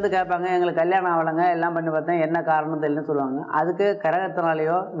 இங்கே வந்து கேட்பாங்க, எங்களுக்கு கல்யாணம் ஆகலைங்க, எல்லாம் பண்ணி பார்த்தேன், என்ன காரணம் தெரியலன்னு சொல்லுவாங்க. அதுக்கு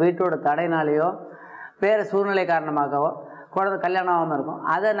கரகத்தினாலேயோ வீட்டோட தடையினாலேயோ வேறு சூழ்நிலை காரணமாகவோ குழந்தை கல்யாணம் ஆகாமல் இருக்கும்.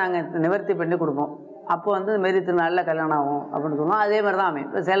 அதை நாங்கள் நிவர்த்தி பண்ணி கொடுப்போம். அப்போ வந்து மாரி திருநாளில் கல்யாணம் ஆகும் அப்படின்னு சொல்லுவோம். அதே மாதிரி தான் அமையும்.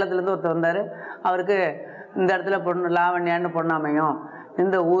 இப்போ சேலத்துலேருந்து ஒருத்தர் வந்தார், அவருக்கு இந்த இடத்துல பொண்ணு லாவண்யான்னு பொண்ணு அமையும்,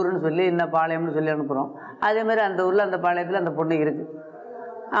 இந்த ஊருன்னு சொல்லி இந்த பாளையம்னு சொல்லி அனுப்புகிறோம். அதேமாதிரி அந்த ஊரில் அந்த பாளையத்தில் அந்த பொண்ணு இருக்குது,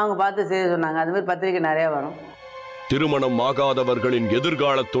 அவங்க பார்த்து செய்ய சொன்னாங்க. அதுமாதிரி பத்திரிக்கை நிறையா வரும். திருமணம் ஆகாதவர்களின்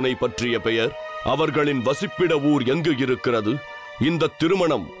எதிர்கால துணை பற்றிய பெயர், அவர்களின் வசிப்பிட ஊர் எங்கு இருக்கிறது, இந்த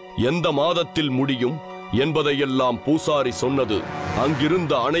திருமணம் எந்த மாதத்தில் முடியும் என்பதையெல்லாம் பூசாரி சொன்னது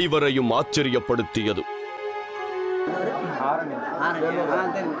அங்கிருந்த அனைவரையும் ஆச்சரியப்படுத்தியது.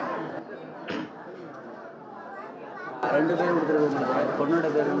 ரெண்டு பேர் கொடுத்துருக்கோம். பொண்ணோட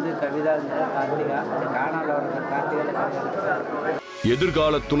பேர் வந்து கவிதா, கார்த்திகா.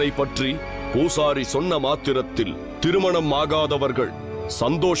 எதிர்கால துணை பற்றி பூசாரி சொன்ன மாத்திரத்தில் திருமணம் ஆகாதவர்கள்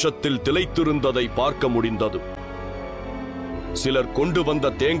சந்தோஷத்தில் திளைத்திருந்ததை பார்க்க முடிந்தது. சிலர் கொண்டு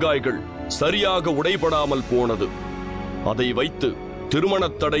வந்த தேங்காய்கள் சரியாக உடைபடாமல் போனது. அதை வைத்து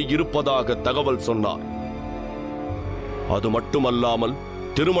திருமணத் தடை இருப்பதாக தகவல் சொன்னார். அது மட்டுமல்லாமல்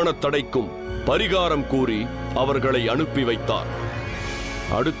திருமணத் தடைக்கும் பரிகாரம் கூறி அவர்களை அனுப்பி வைத்தார்.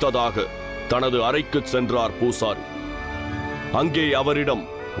 அடுத்ததாக தனது அறைக்கு சென்றார் பூசாரி. அங்கே அவரிடம்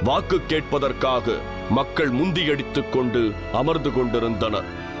வாக்கு கேட்பதற்காக மக்கள் முந்தியடித்துக் கொண்டு அமர்ந்து கொண்டிருந்தனர்.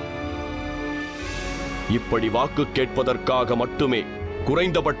 இப்படி வாக்கு கேட்பதற்காக மட்டுமே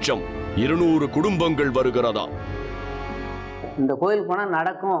குறைந்தபட்சம் 200 குடும்பங்கள் வருகிறதா. இந்த கோயிலுக்கு போனால்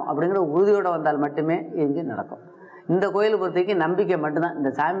நடக்கும் அப்படிங்கிற உறுதியோடு வந்தால் மட்டுமே இங்கே நடக்கும். இந்த கோயிலை பொறுத்தவரைக்கும் நம்பிக்கை மட்டும்தான். இந்த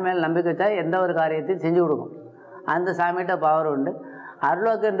சாமி மேலே நம்பிக்கை வச்சா எந்த ஒரு காரியத்தையும் செஞ்சு கொடுக்கும். அந்த சாமிகிட்ட பவர் உண்டு.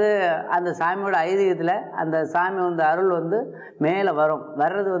 அருளுக்கு வந்து அந்த சாமியோட ஐதீகத்தில் அந்த சாமி வந்து அருள் வந்து மேலே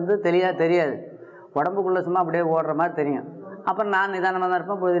வர்றது வந்து தெரியாது. உடம்புக்குள்ளே சும்மா அப்படியே ஓடுற மாதிரி தெரியும். அப்புறம் நான் நிதானமாக தான்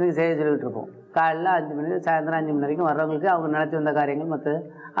இருப்பேன், பொழுதுக்கு செய்ய சொல்லிகிட்டு இருப்போம். காலையில் 5 மணி சாயந்தரம் 5 மணி வரைக்கும் வர்றவங்களுக்கு அவங்க நினச்சி வந்த காரியங்கள் மற்ற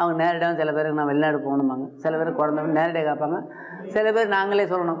அவங்க நேரடியாக சில பேருக்கு நான் வெளிநாடு போகணுமாங்க, சில பேர் குழந்தை நேரடியாக கேட்பாங்க, சில பேர் நாங்களே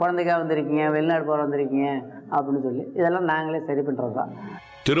சொல்லணும் குழந்தைக்காக வந்திருக்கீங்க வெளிநாடு போகிற வந்திருக்கீங்க அப்படின்னு சொல்லி இதெல்லாம் நாங்களே சரி பண்ணுறது தான்.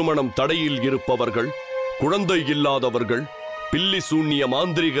 திருமணம் தடையில் இருப்பவர்கள், குழந்தை இல்லாதவர்கள், பில்லி சூன்ய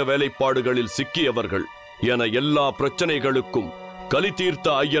மாந்திரிக வேலைப்பாடுகளில் சிக்கியவர்கள் என எல்லா பிரச்சனைகளுக்கும் கலிதீர்த்த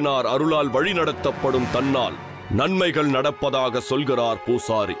ஐயனார் அருளால் வழிநடத்தப்படும் தன்னால் நன்மைகள் நடப்பதாக சொல்கிறார்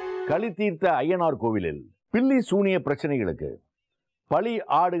பூசாரி. கலிதீர்த்த ஐயனார் கோவிலில் பில்லி சூனிய பிரச்சனைகளுக்கு பலி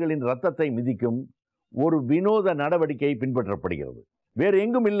ஆடுகளின் இரத்தத்தை மிதிக்கும் ஒரு வினோத நடவடிக்கை பின்பற்றப்படுகிறது. வேறு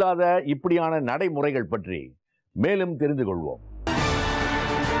எங்கும் இல்லாத இப்படியான நடைமுறைகள் பற்றி மேலும் தெரிந்து கொள்வோம்.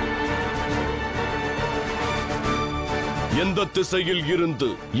 எந்த திசையில் இருந்து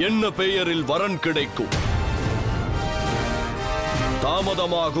என்ன பெயரில் வரன் கிடைக்கும்?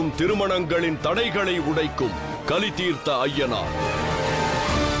 தாமதமாகும் திருமணங்களின் தடைகளை உடைக்கும் கலிதீர்த்த ஐயனார்.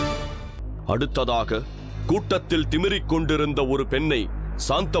 அடுத்ததாக கூட்டத்தில் திமிரிக் கொண்டிருந்த ஒரு பெண்ணை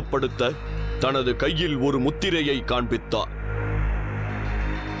சாந்தப்படுத்த தனது கையில் ஒரு முத்திரையை காண்பித்தார்.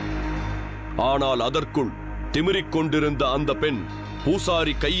 ஆனால் அதற்குள் திமிரிக் கொண்டிருந்த அந்த பெண்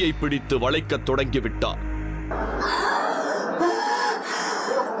பூசாரி கையை பிடித்து வளைக்கத் தொடங்கிவிட்டார்.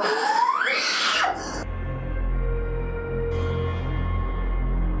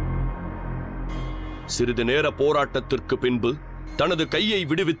 சிறிது நேர போராட்டத்திற்கு பின்பு தனது கையை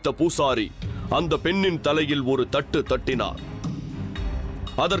விடுவித்த பூசாரி அந்த பெண்ணின் தலையில் ஒரு தட்டு தட்டினார்.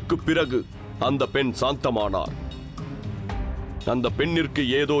 அதற்கு பிறகு அந்த பெண் சாந்தமானார். அந்த பெண்ணிற்கு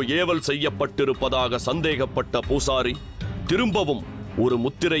ஏதோ ஏவல் செய்யப்பட்டிருப்பதாக சந்தேகப்பட்ட பூசாரி திரும்பவும் ஒரு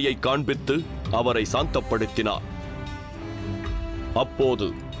முத்திரையை காண்பித்து அவரை சாந்தப்படுத்தினார். அப்போது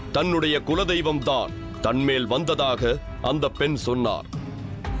தன்னுடைய குலதெய்வம் தான் தன்மேல் வந்ததாக அந்த பெண் சொன்னார்.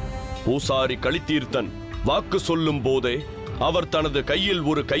 பூசாரி கலிதீர்த்தன் வாக்கு சொல்லும் போதே அவர் தனது கையில்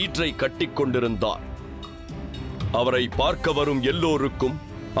ஒரு கயிற்றை கட்டிக் கொண்டிருந்தார். அவரை பார்க்க வரும் எல்லோருக்கும்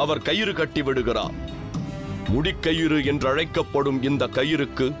அவர் கயிறு கட்டி விடுகிறார். முடிக்கயிறு என்றழைக்கப்படும் இந்த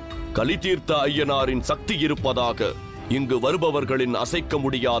கயிறுக்கு கலிதீர்த்த ஐயனாரின் சக்தி இருப்பதாக இங்கு வருபவர்களின் அசைக்க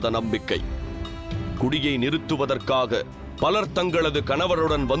முடியாத நம்பிக்கை. குடியை நிறுத்துவதற்காக பலர் தங்களது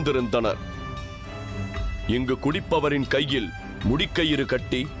கணவருடன் வந்திருந்தனர். இங்கு குடிப்பவரின் கையில் முடிக்கயிறு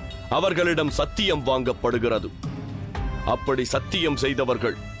கட்டி அவர்களிடம் சத்தியம் வாங்கப்படுகிறது. அப்படி சத்தியம்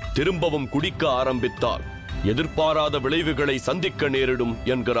செய்தவர்கள் திரும்பவும் குடிக்க ஆரம்பித்தால் எதிர்பாராத விளைவுகளை சந்திக்க நேரிடும்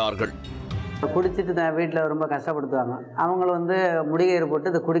என்கிறார்கள். குடிச்சிட்டு நான் வீட்டில் ரொம்ப கஷ்டப்படுத்துவாங்க. அவங்கள முடிகயிறு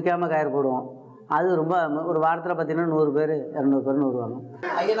போட்டு இதை குடிக்காம கயிறு போடுவோம். அது ரொம்ப ஒரு வாரத்தில் பார்த்தீங்கன்னா 100 பேர் 200 பேர்னு வருவாங்க.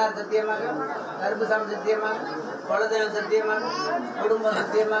 ஐயனார் சத்தியமாக, கருப்புசாமி சத்தியமாக, குலதெய்வம் சத்தியமாக, குடும்பம்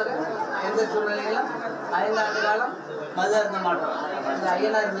சத்தியமாக, எந்த சூழ்நிலையிலும் 5 ஆண்டு காலம் மது அருந்த மாட்டோம். இந்த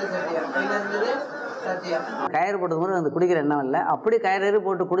ஐயனார் இருந்தது சத்தியம், ஐயனார் இருந்தது சத்தியம். கயிறு போட்டது போது அந்த குடிக்கிற எண்ணம் இல்லை. அப்படி கயிறு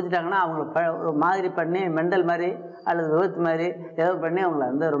போட்டு குடிச்சிட்டாங்கன்னா அவங்கள ஒரு மாதிரி பண்ணி மெண்டல் மாதிரி அல்லது விபத்து மாதிரி ஏதோ பண்ணி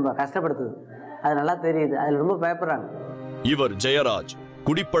அவங்கள ரொம்ப கஷ்டப்படுத்துது. அது நல்லா தெரியுது. அதில் ரொம்ப பயப்படுறாங்க. இவர் ஜெயராஜ்.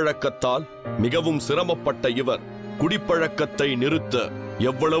 குடிப்பழக்கத்தால் மிகவும் சிரமப்பட்ட இவர் குடிப்பழக்கத்தை நிறுத்த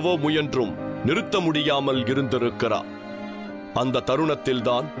எவ்வளவோ முயன்றும் நிறுத்த முடியாமல் இருந்திருக்கிறார். அந்த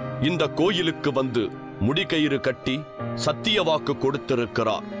தருணத்தில்தான் இந்த கோயிலுக்கு வந்து முடிக்கயிறு கட்டி சத்திய வாக்கு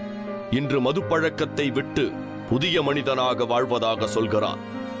கொடுத்திருக்கிறார். இன்று மதுப்பழக்கத்தை விட்டு புதிய மனிதனாக வாழ்வதாக சொல்கிறார்.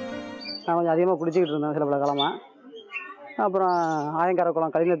 நான் கொஞ்சம் அதிகமாக குடிச்சிக்கிட்டு இருந்தேன் சில பல காலமாக. அப்புறம் ஆயங்கார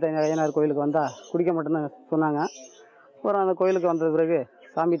குளம் கலிதீர்த்த ஐயனார் கோயிலுக்கு வந்தால் குடிக்க மாட்டேன்னு சொன்னாங்க. அப்புறம் அந்த கோயிலுக்கு வந்த பிறகு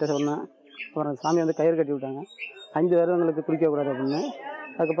சாமிகிட்ட சொன்னேன். அப்புறம் சாமி கயிறு கட்டி விட்டாங்க. 5 வருடங்களுக்கு குடிக்கக்கூடாது அப்படின்னு.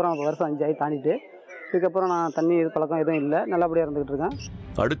 அதுக்கப்புறம் வருஷம் 5 ஆகி தாண்டிட்டு இதுக்கப்புறம் நான் தண்ணி பழக்கம் எதுவும் இல்லை, நல்லபடியாக இருந்துகிட்டு இருக்கேன்.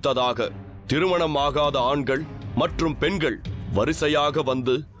 அடுத்ததாக திருமணம் ஆகாத ஆண்கள் மற்றும் பெண்கள் வரிசையாக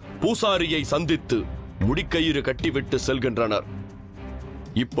வந்து பூசாரியை சந்தித்து முடிக்கயிறு கட்டிவிட்டு செல்கின்றனர்.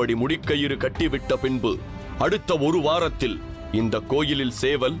 இப்படி முடிக்கயிறு கட்டிவிட்ட பின்பு அடுத்த 1 வாரத்தில் இந்த கோயிலில்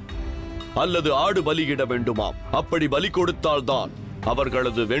சேவல் அல்லது ஆடு பலியிட வேண்டுமாம். அப்படி பலி கொடுத்தால்தான்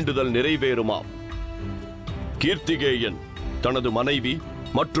அவர்களது வேண்டுதல் நிறைவேறுமாம். கீர்த்திகேயன் தனது மனைவி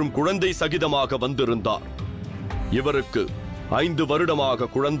மற்றும் குழந்தை சகிதமாக வந்திருந்தார். இவருக்கு 5 வருடமாக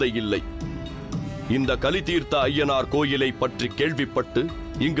குழந்தை இல்லை. இந்த கலிதீர்த்த ஐயனார் கோயிலை பற்றி கேள்விப்பட்டு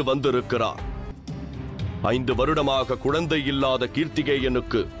இங்கு வந்திருக்கிறார். 5 வருடமாக குழந்தை இல்லாத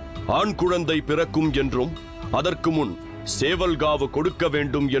கீர்த்திகேயனுக்கு ஆண் குழந்தை பிறக்கும் என்றும் அதற்கு முன் சேவல்காவு கொடுக்க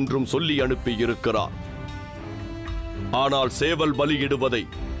வேண்டும் என்றும் சொல்லி அனுப்பி இருக்கிறார். ஆனால் சேவல் பலியிடுவதை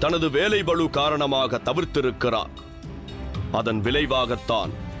தனது வேலை பளு காரணமாக தவிர்த்திருக்கிறார். அதன்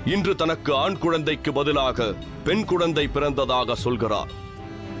விளைவாகத்தான் இன்று தனக்கு ஆண் குழந்தைக்கு பதிலாக பெண் குழந்தை பிறந்ததாக சொல்கிறார்.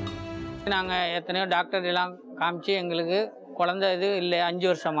 நாங்கள் எத்தனையோ டாக்டர் எல்லாம் காமிச்சு எங்களுக்கு குழந்தை இது இல்லை 5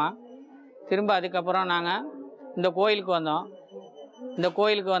 வருஷமா. திரும்ப அதுக்கப்புறம் நாங்கள் இந்த கோயிலுக்கு வந்தோம். இந்த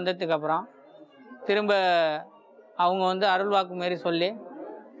கோயிலுக்கு வந்ததுக்கப்புறம் திரும்ப அவங்க வந்து அருள்வாக்கு மாரி சொல்லி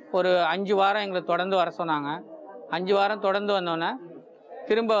ஒரு 5 வாரம் எங்களை தொடர்ந்து வர சொன்னாங்க. 5 வாரம் தொடர்ந்து வந்தோன்னே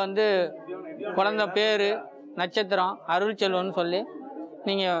திரும்ப வந்து குழந்த பேர் நட்சத்திரம் அருள் செல்வம்னு சொல்லி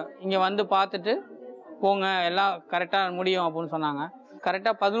நீங்கள் இங்கே வந்து பார்த்துட்டு போங்க, எல்லாம் கரெக்டாக முடியும் அப்படின்னு சொன்னாங்க.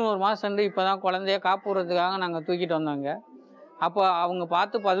 கரெக்டாக 11 மாதம் சென்று இப்போ தான் குழந்தைய காப்புறதுக்காக நாங்கள் தூக்கிட்டு வந்தோங்க. அப்போ அவங்க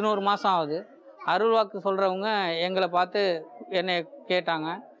பார்த்து 11 மாதம் ஆகுது. அருள்வாக்கு சொல்கிறவங்க எங்களை பார்த்து என்னை கேட்டாங்க,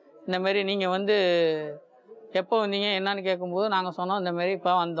 இந்தமாரி நீங்கள் வந்து எப்போ வந்தீங்க என்னன்னு கேட்கும்போது நாங்கள் சொன்னோம், இந்தமாரி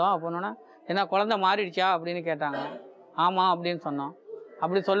இப்போ வந்தோம் அப்படின்னா, என்ன குழந்தை மாறிடுச்சா அப்படின்னு கேட்டாங்க. ஆமாம் அப்படின்னு சொன்னோம்.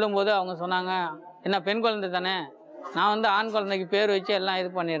 அப்படி சொல்லும்போது அவங்க சொன்னாங்க, என்ன பெண் குழந்தை தானே, நான் வந்து ஆண் குழந்தைக்கு பேர் வச்சு எல்லாம் இது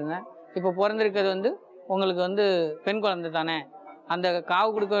பண்ணியிருந்தேன், இப்போ பிறந்திருக்கிறது வந்து உங்களுக்கு வந்து பெண் குழந்தை தானே, அந்த காவு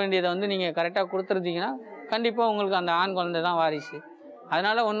கொடுக்க வேண்டியதை வந்து நீங்கள் கரெக்டாக கொடுத்துருந்தீங்கன்னா கண்டிப்பாக உங்களுக்கு அந்த ஆண் குழந்தை தான் வாரிசு,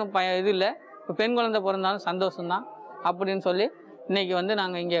 அதனால் ஒன்றும் இது இல்லை, இப்போ பெண் குழந்தை பிறந்தாலும் சந்தோஷம்தான் அப்படின்னு சொல்லி இன்றைக்கி வந்து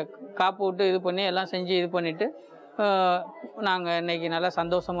நாங்கள் இங்கே காப்பு விட்டு இது பண்ணி எல்லாம் செஞ்சு இது பண்ணிவிட்டு நாங்கள் இன்றைக்கி நல்லா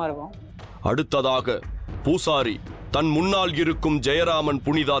சந்தோஷமாக இருக்கோம். அடுத்ததாக பூசாரி தன் முன்னால் இருக்கும் ஜெயராமன்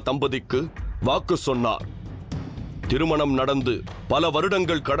புனிதா தம்பதிக்கு வாக்கு சொன்னார். திருமணம் நடந்து பல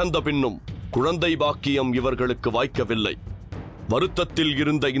வருடங்கள் கடந்த பின்னும் குழந்தை பாக்கியம் இவர்களுக்கு வாய்க்கவில்லை. வருத்தத்தில்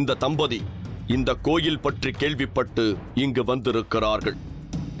இருந்த இந்த தம்பதி இந்த கோயில் பற்றி கேள்விப்பட்டு இங்கு வந்திருக்கிறார்கள்.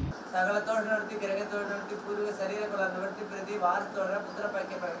 சகலத்தோடு நடத்தி கிரகத்தோடு நடத்தி பூர்வ சரீர குலம் நிவர்த்தி பிரதி வாரத்தோட புத்திர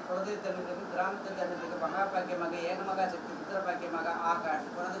பாக்கிய குழந்தை தன்னுக்கு கிராமத்தை தன்னுக்கு மகா பாக்கியமாக ஏகமகா சக்தி புத்திர பாக்கியமாக ஆகாஷ்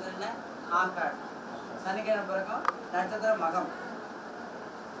குழந்தைகள் ஆகாஷ் சனிக்கிழமை பிறக்கும் நட்சத்திரம் மகம்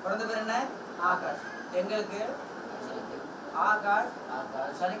குழந்தை பேர் என்ன ஆகாஷ் எங்களுக்கு ஆகாஷ்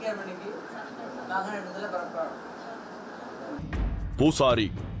சனிக்கிழமைக்கு மக நட்சத்திரத்தில் பிறப்பாங்க. பூசாரி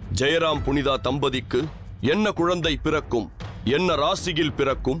ஜெயராம் புனிதா தம்பதிக்கு என்ன குழந்தை பிறக்கும், என்ன ராசியில்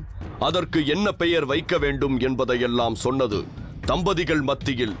பிறக்கும், அதற்கு என்ன பெயர் வைக்க வேண்டும் என்பதையெல்லாம் சொன்னது தம்பதிகள்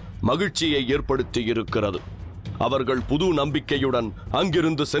மத்தியில் மகிழ்ச்சியை ஏற்படுத்தி இருக்கிறது. அவர்கள் புது நம்பிக்கையுடன்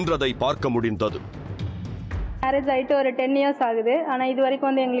அங்கிருந்து சென்றதை பார்க்க முடிந்தது. மேரேஜ் ஆகிட்டு ஒரு 10 இயர்ஸ் ஆகுது. ஆனால் இது வரைக்கும்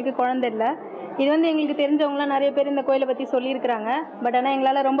வந்து எங்களுக்கு குழந்தை இல்லை. இது வந்து எங்களுக்கு தெரிஞ்சவங்களாம் நிறைய பேர் இந்த கோயிலை பற்றி சொல்லியிருக்கிறாங்க. பட் ஆனால்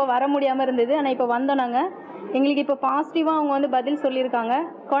எங்களால் ரொம்ப வர முடியாமல் இருந்தது. ஆனால் இப்போ வந்தோம் நாங்கள். எங்களுக்கு இப்போ பாசிட்டிவாக அவங்க வந்து பதில் சொல்லியிருக்காங்க.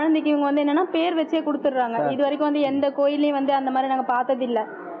 குழந்தைக்கு இவங்க வந்து என்னென்னா பேர் வச்சே கொடுத்துட்றாங்க. இது வரைக்கும் வந்து எந்த கோயிலையும் வந்து அந்த மாதிரி நாங்கள் பார்த்ததில்லை.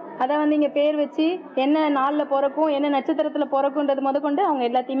 அதான் வந்து இங்கே பேர் வச்சு என்ன நாளில் பிறக்கும் என்ன நட்சத்திரத்தில் பிறக்குன்றது முதற்கொண்டு அவங்க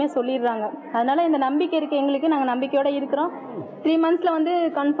எல்லாத்தையுமே சொல்லிடுறாங்க. அதனால் இந்த நம்பிக்கை இருக்குது எங்களுக்கு. நாங்கள் நம்பிக்கையோடு இருக்கிறோம். 3 monthsல வந்து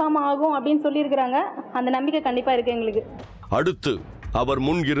கன்ஃபார்ம் ஆகும் அப்படின்னு சொல்லியிருக்கிறாங்க. அந்த நம்பிக்கை கண்டிப்பாக இருக்குது எங்களுக்கு. அடுத்து அவர்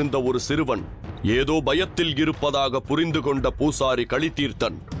முன் இருந்த ஒரு சிறுவன் ஏதோ பயத்தில் இருப்பதாக புரிந்து கொண்ட பூசாரி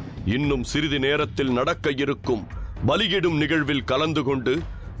களித்தீர்த்தன் இன்னும் சிறிது நேரத்தில் நடக்க இருக்கும் பலியிடும் நிகழ்வில் கலந்து கொண்டு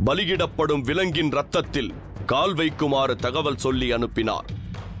பலியிடப்படும் விலங்கின் இரத்தத்தில் கால் வைக்குமாறு தகவல் சொல்லி அனுப்பினார்.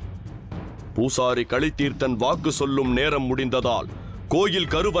 பூசாரி களித்தீர்த்தன் வாக்கு சொல்லும் நேரம் முடிந்ததால்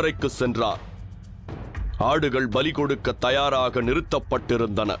கோயில் கருவறைக்கு சென்றார். ஆடுகள் பலி கொடுக்க தயாராக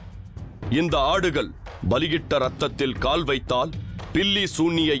நிறுத்தப்பட்டிருந்தன. இந்த ஆடுகள் பலியிட்ட இரத்தத்தில் கால் வைத்தால் பில்லி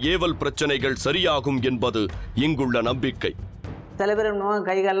சூன்ய ஏவல் பிரச்சனைகள் சரியாகும் என்பது இங்குள்ள நம்பிக்கை. சில பேர் என்னவாங்க,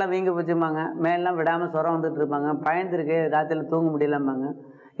 கை காலெலாம் வீங்கி போச்சும்பாங்க, மேலாம் விடாமல் சொரம் வந்துட்டு இருப்பாங்க, பயந்துருக்கு ராத்திரியில் தூங்க முடியலம்பாங்க,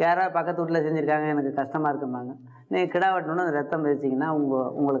 யாராவது பக்கத்து வீட்டில் செஞ்சுருக்காங்க எனக்கு கஷ்டமாக இருக்கும்பாங்க. நீங்கள் கிடா வெட்டணுன்னு அந்த ரத்தம் வச்சிங்கன்னா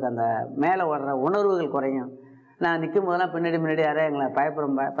உங்களுக்கு அந்த மேலே ஓடுற உணர்வுகள் குறையும். நான் நிற்கும் போதெல்லாம் பின்னாடி யாராவது எங்களை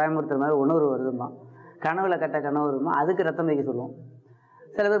பயமுறுத்துற மாதிரி உணர்வு வருதுமா, கனவுல கட்ட கனவு வருமா, அதுக்கு ரத்தம் வைக்க சொல்லுவோம்.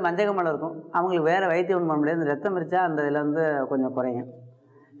 சில பேர் மஞ்சக்கமலை இருக்கும், அவங்களுக்கு வேறு வைத்தியம் ஒன்று பண்ண முடியாது, இந்த ரத்தம் வச்சா அந்த இதில் வந்து கொஞ்சம் குறையும்.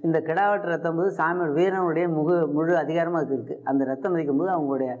 இந்த கிடாவட்டு ரத்தம் போது சாமியோட வீரனுடைய முழு அதிகாரமும் அதுக்கு இருக்குது. அந்த ரத்தம் மதிக்கும் போது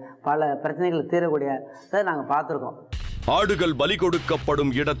அவங்களுடைய பல பிரச்சனைகள் தீரக்கூடிய நாங்கள் பார்த்துருக்கோம். ஆடுகள் பலி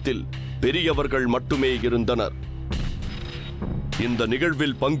கொடுக்கப்படும் இடத்தில் பெரியவர்கள் மட்டுமே இருந்தனர். இந்த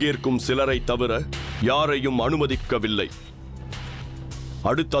நிகழ்வில் பங்கேற்கும் சிலரை தவிர யாரையும் அனுமதிக்கவில்லை.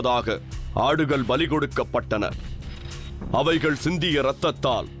 அடுத்ததாக ஆடுகள் பலி கொடுக்கப்பட்டன. அவைகள் சிந்திய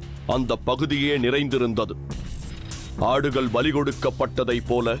இரத்தத்தால் அந்த பகுதியே நிறைந்திருந்தது. ஆடுகள் பலி கொடுக்கப்பட்டதை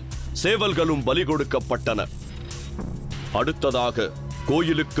போல சேவல்களும் பலி கொடுக்கப்பட்டன. அடுத்ததாக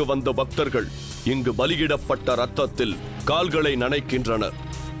கோயிலுக்கு வந்த பக்தர்கள் இங்கு பலியிடப்பட்ட இரத்தத்தில் கால்களை நனைக்கின்றனர்.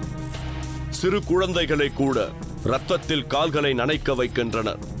 சிறு குழந்தைகளை கூட இரத்தத்தில் கால்களை நனைக்க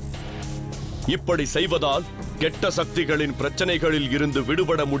வைக்கின்றனர். இப்படி செய்வதால் கெட்ட சக்திகளின் பிரச்சனைகளில் இருந்து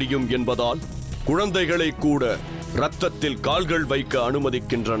விடுபட முடியும் என்பதால் குழந்தைகளை கூட இரத்தத்தில் கால்கள் வைக்க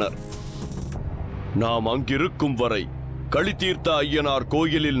அனுமதிக்கின்றனர். நாம் அங்கிருக்கும் வரை களித்தீர்த்த ஐயனார்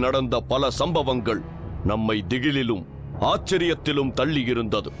கோயிலில் நடந்த பல சம்பவங்கள் நம்மை திகிலிலும் ஆச்சரியத்திலும்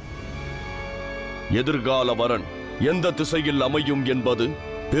தள்ளியிருந்தது. எதிர்கால வரன் எந்த திசையில் அமையும் என்பது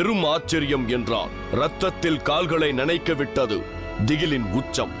பெரும் ஆச்சரியம் என்றால் இரத்தத்தில் கால்களை நனைக்க விட்டது திகிலின்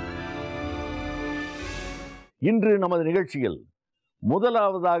உச்சம். இன்று நமது நிகழ்ச்சியில்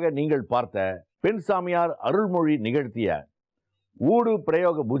முதலாவதாக நீங்கள் பார்த்த பெண் சாமியார் அருள்மொழி நிகழ்த்திய ஊடு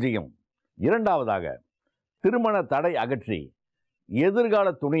பிரயோக பூஜையும், இரண்டாவதாக திருமண தடை அகற்றி எதிர்கால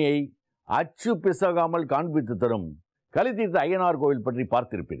துணையை அச்சு பிசகாமல் காண்பித்து தரும் கலித்தீர்த்த ஐயனார் கோவில் பற்றி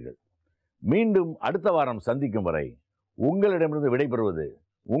பார்த்திருப்பீர்கள். மீண்டும் அடுத்த வாரம் சந்திக்கும் வரை உங்களிடமிருந்து விடைபெறுவது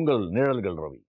உங்கள் நிழல்கள் ரவி.